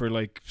go for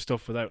like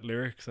stuff without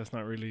lyrics. That's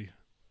not really.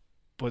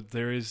 But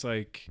there is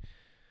like.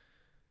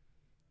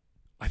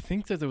 I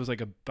think that there was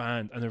like a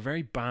band, and they're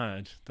very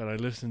bad, that I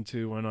listened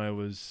to when I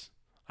was.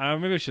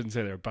 Maybe I shouldn't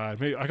say they're bad.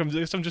 Maybe I'm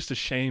just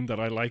ashamed that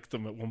I liked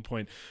them at one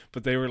point.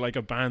 But they were like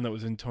a band that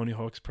was in Tony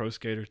Hawk's Pro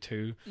Skater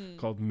 2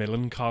 called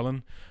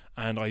Millencolin,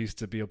 and I used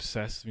to be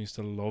obsessed. I used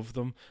to love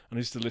them, and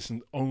I used to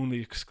listen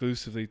only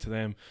exclusively to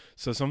them.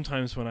 So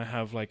sometimes when I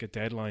have like a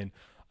deadline,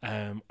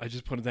 I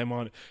just put them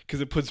on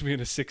because it puts me in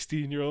a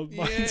 16-year-old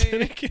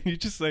mindset. And you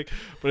just like,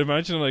 but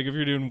imagine like if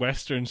you're doing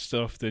Western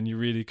stuff, then you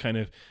really kind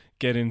of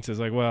get into, it's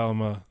like, well,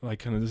 I'm a like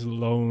kind of this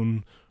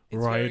lone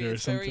writer or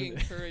something.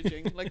 It's very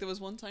encouraging. Like there was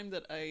one time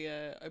that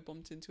I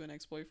bumped into an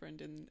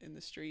ex-boyfriend in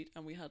the street,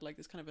 and we had like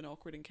this kind of an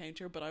awkward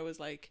encounter, but I was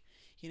like,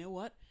 you know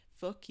what?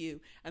 Fuck you.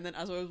 And then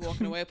as I was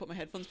walking away, I put my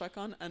headphones back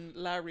on, and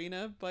La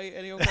Arena by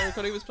Ennio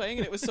Morricone was playing,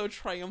 and it was so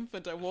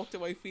triumphant. I walked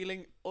away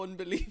feeling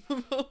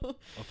unbelievable.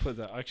 I'll put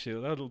that,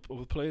 actually,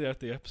 we'll play that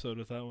the episode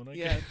with that one.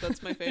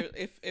 That's my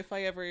favorite. If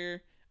I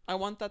ever, I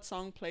want that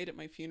song played at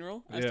my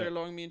funeral as they're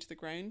lowering me into the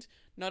ground,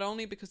 not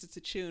only because it's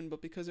a tune,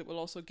 but because it will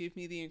also give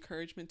me the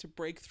encouragement to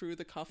break through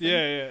the coffin.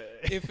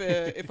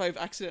 If I've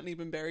accidentally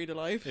been buried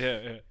alive.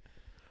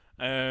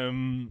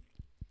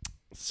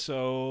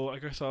 So I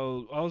guess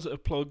I'll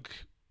plug.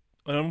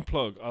 I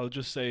unplug. I'll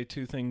just say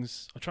two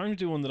things. I'm trying to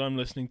do one that I'm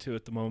listening to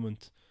at the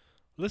moment.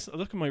 Look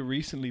at my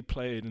recently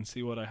played and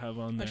see what I have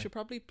on there. I should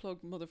probably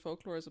plug Mother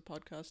Folklore as a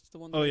podcast, the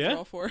one that I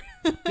draw for.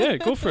 Yeah,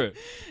 go for it.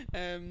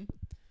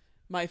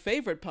 My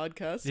favorite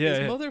podcast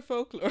is Mother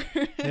Folklore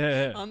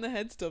on the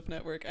Head Stuff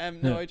Network.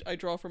 I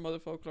draw for Mother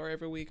Folklore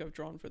every week. I've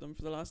drawn for them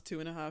for the last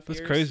 2.5 years.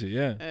 That's crazy,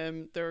 yeah.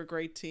 They're a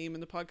great team,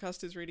 and the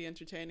podcast is really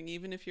entertaining,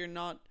 even if you're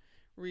not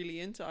really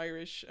into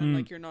Irish and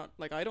like you're not,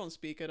 like, I don't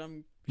speak it,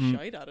 I'm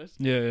shite at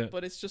it,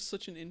 but it's just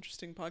such an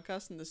interesting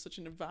podcast, and there's such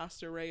a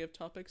vast array of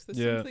topics. There's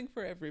something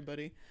for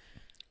everybody.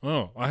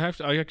 I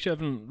actually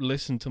haven't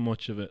listened to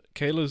much of it.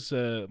 Kayla's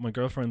my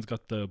girlfriend's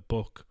got the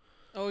book.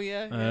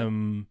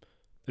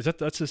 Is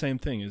that's the same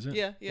thing, is it?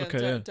 Yeah.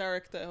 Okay,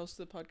 Derek, the host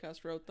of the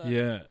podcast, wrote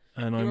that.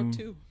 And he wrote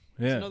 2.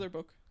 It's another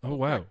book. Oh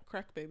wow,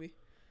 crack baby.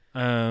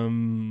 Oh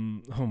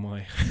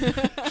my.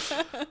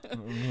 I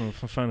don't know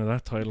if I'm a fan of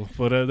that title,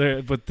 but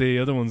the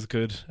other one's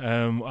good.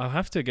 I'll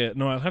have to get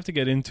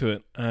into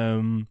it.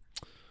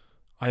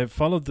 I have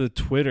followed the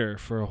Twitter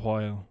for a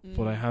while,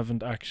 but I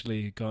haven't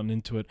actually gotten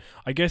into it.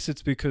 I guess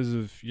it's because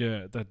of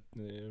that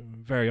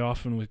very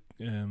often with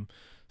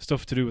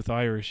stuff to do with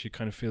Irish, you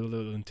kind of feel a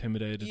little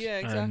intimidated. Yeah,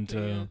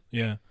 exactly.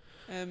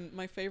 And,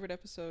 my favorite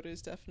episode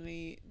is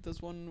definitely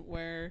there's one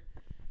where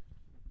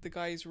the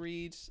guys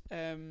read.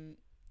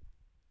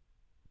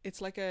 It's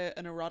like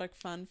an erotic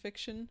fan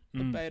fiction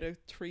about a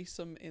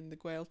threesome in the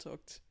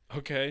Gaeltacht.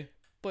 Okay.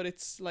 But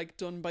it's like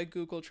done by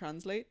Google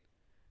Translate.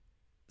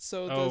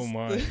 So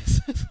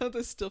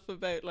there's stuff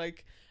about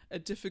like a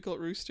difficult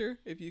rooster,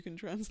 if you can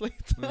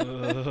translate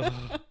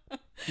that.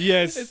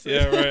 Yes.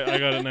 Right. I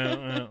got it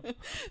now. Yeah.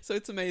 So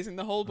it's amazing.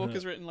 The whole book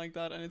is written like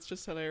that, and it's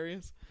just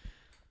hilarious.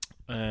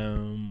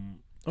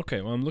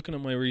 Okay, well, I'm looking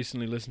at my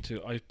recently listened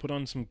to. I put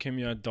on some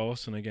Kimya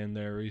Dawson again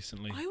there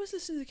recently. I was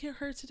listening to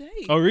her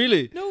today. Oh,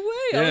 really? No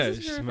way! I was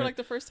listening to her for like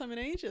the first time in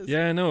ages.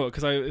 Yeah, no,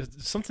 because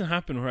something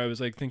happened where I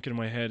was like thinking in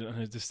my head,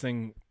 and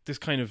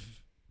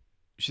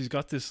she's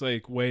got this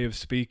like way of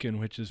speaking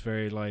which is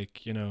very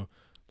like, you know,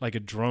 like a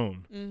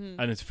drone,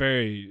 and it's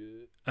very,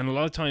 and a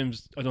lot of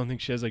times I don't think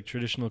she has like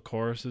traditional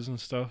choruses and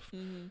stuff.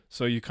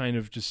 So you kind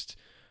of just.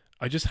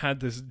 I just had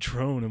this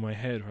drone in my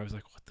head where I was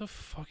like, what the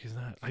fuck is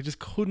that? I just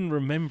couldn't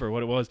remember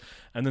what it was.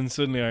 And then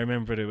suddenly I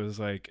remembered it was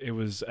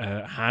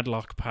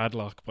Hadlock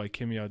Padlock by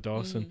Kimya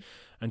Dawson.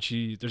 And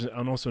there's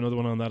also another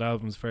one on that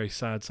album. It's a very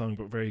sad song,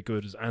 but very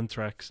good, is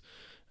Anthrax.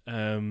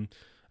 And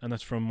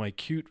that's from My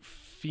Cute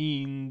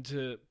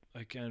Fiend.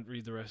 I can't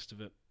read the rest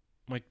of it.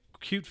 My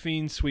Cute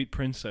Fiend, Sweet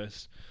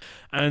Princess.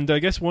 And I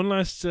guess one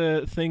last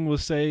thing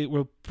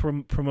we'll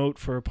promote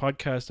for a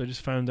podcast. I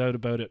just found out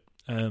about it.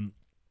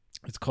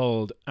 It's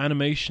called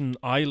Animation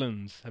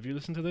Islands. Have you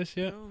listened to this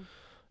yet? No.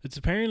 It's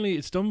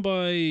done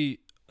by,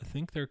 I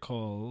think they're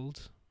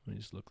called, let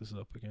me just look this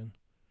up again.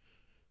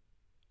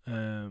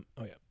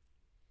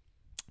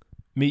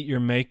 Meet Your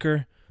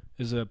Maker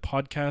is a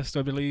podcast,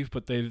 I believe,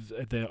 but I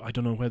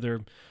don't know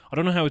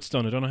how it's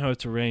done. I don't know how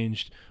it's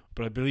arranged,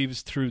 but I believe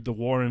it's through the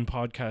Warren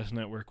Podcast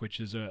Network,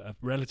 which is a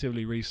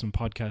relatively recent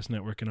podcast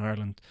network in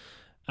Ireland.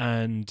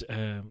 And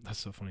that's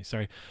so funny.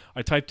 Sorry,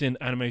 I typed in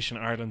Animation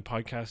Ireland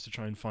podcast to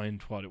try and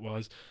find what it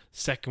was.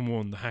 Second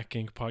one, the Hack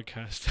Inc.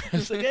 podcast. I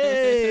was like,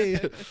 hey!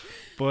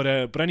 But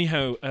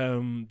anyhow,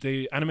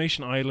 the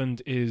Animation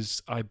Island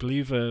is, I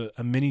believe, a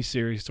mini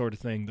series sort of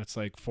thing that's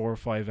like 4 or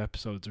 5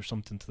 episodes or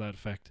something to that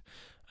effect,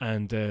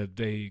 and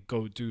they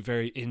go do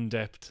very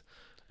in-depth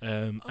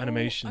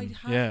animation.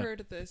 I have heard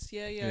of this.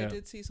 Yeah, I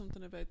did see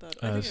something about that.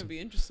 I think it'd be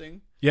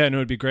interesting. Yeah, no,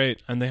 it'd be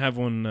great. And they have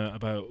one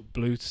about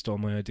Bluth, stole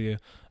my idea,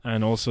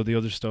 and also the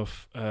other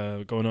stuff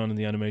going on in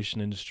the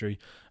animation industry.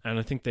 And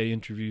I think they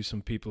interview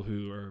some people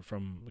who are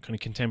from kind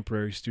of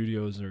contemporary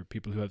studios or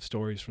people who have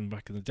stories from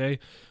back in the day.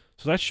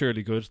 So that's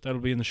surely good.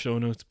 That'll be in the show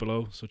notes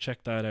below, so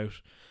check that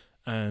out.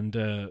 And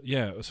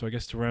so I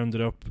guess to round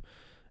it up,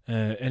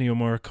 Ennio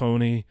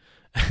Morricone,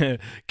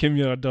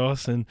 Kimya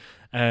Dawson,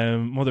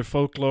 Mother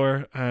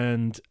Folklore,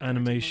 and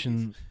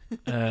Animation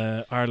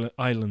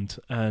Island,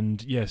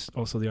 and yes,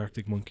 also the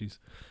Arctic Monkeys.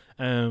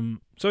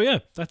 So yeah,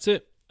 that's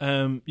it.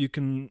 You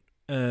can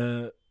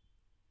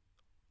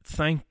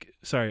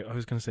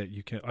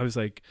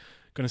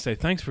say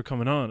thanks for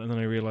coming on, and then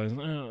I realized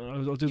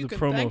I'll do the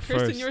promo thank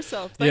first. Kirsten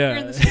yourself. Thank her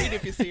in the street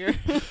if you see her.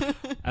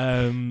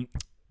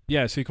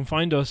 Yeah, so you can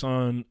find us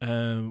on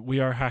We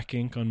Are Hack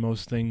Inc. on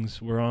most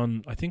things. We're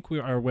on, I think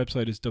our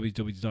website is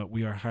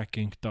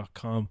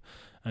www.wearehackinc.com,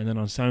 and then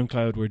on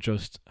SoundCloud we're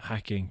just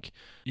Hack Inc.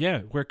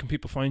 Yeah, where can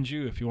people find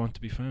you if you want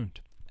to be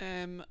found?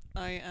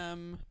 I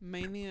am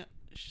mainly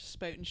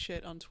spouting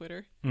shit on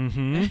Twitter.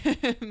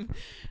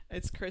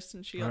 It's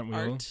Kirsten Shiel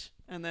Art,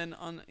 and then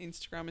on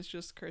Instagram it's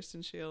just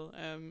Kirsten Shiel.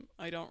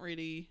 I don't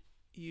really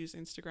use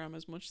Instagram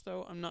as much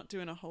though. I'm not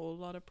doing a whole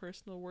lot of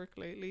personal work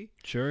lately.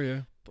 Sure,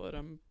 yeah. But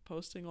I'm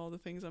posting all the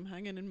things I'm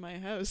hanging in my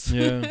house.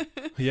 Yeah.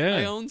 Yeah.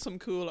 I own some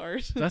cool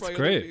art. That's by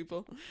great. Other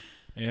people.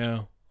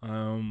 Yeah.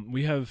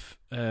 We have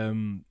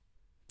I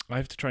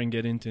have to try and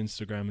get into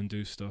Instagram and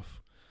do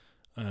stuff.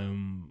 I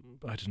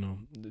don't know.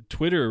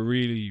 Twitter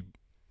really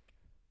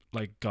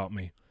got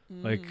me.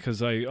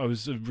 Because I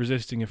was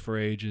resisting it for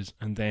ages,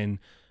 and then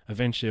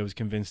eventually I was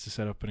convinced to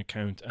set up an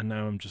account, and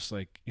now I'm just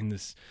in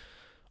this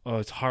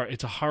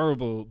it's a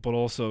horrible but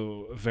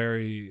also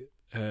very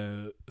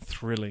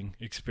thrilling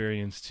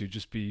experience to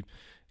just be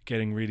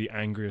getting really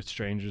angry at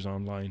strangers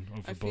online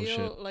over bullshit. I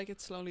feel like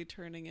it's slowly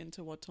turning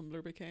into what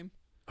Tumblr became.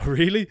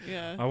 Really?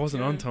 Yeah. I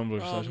wasn't on Tumblr.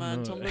 So oh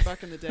man, Tumblr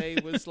back in the day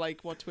was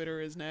like what Twitter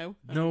is now.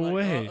 No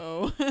way.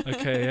 Uh-oh.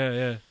 Okay,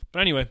 yeah. But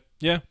anyway,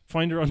 yeah,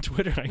 find her on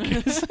Twitter, I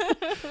guess.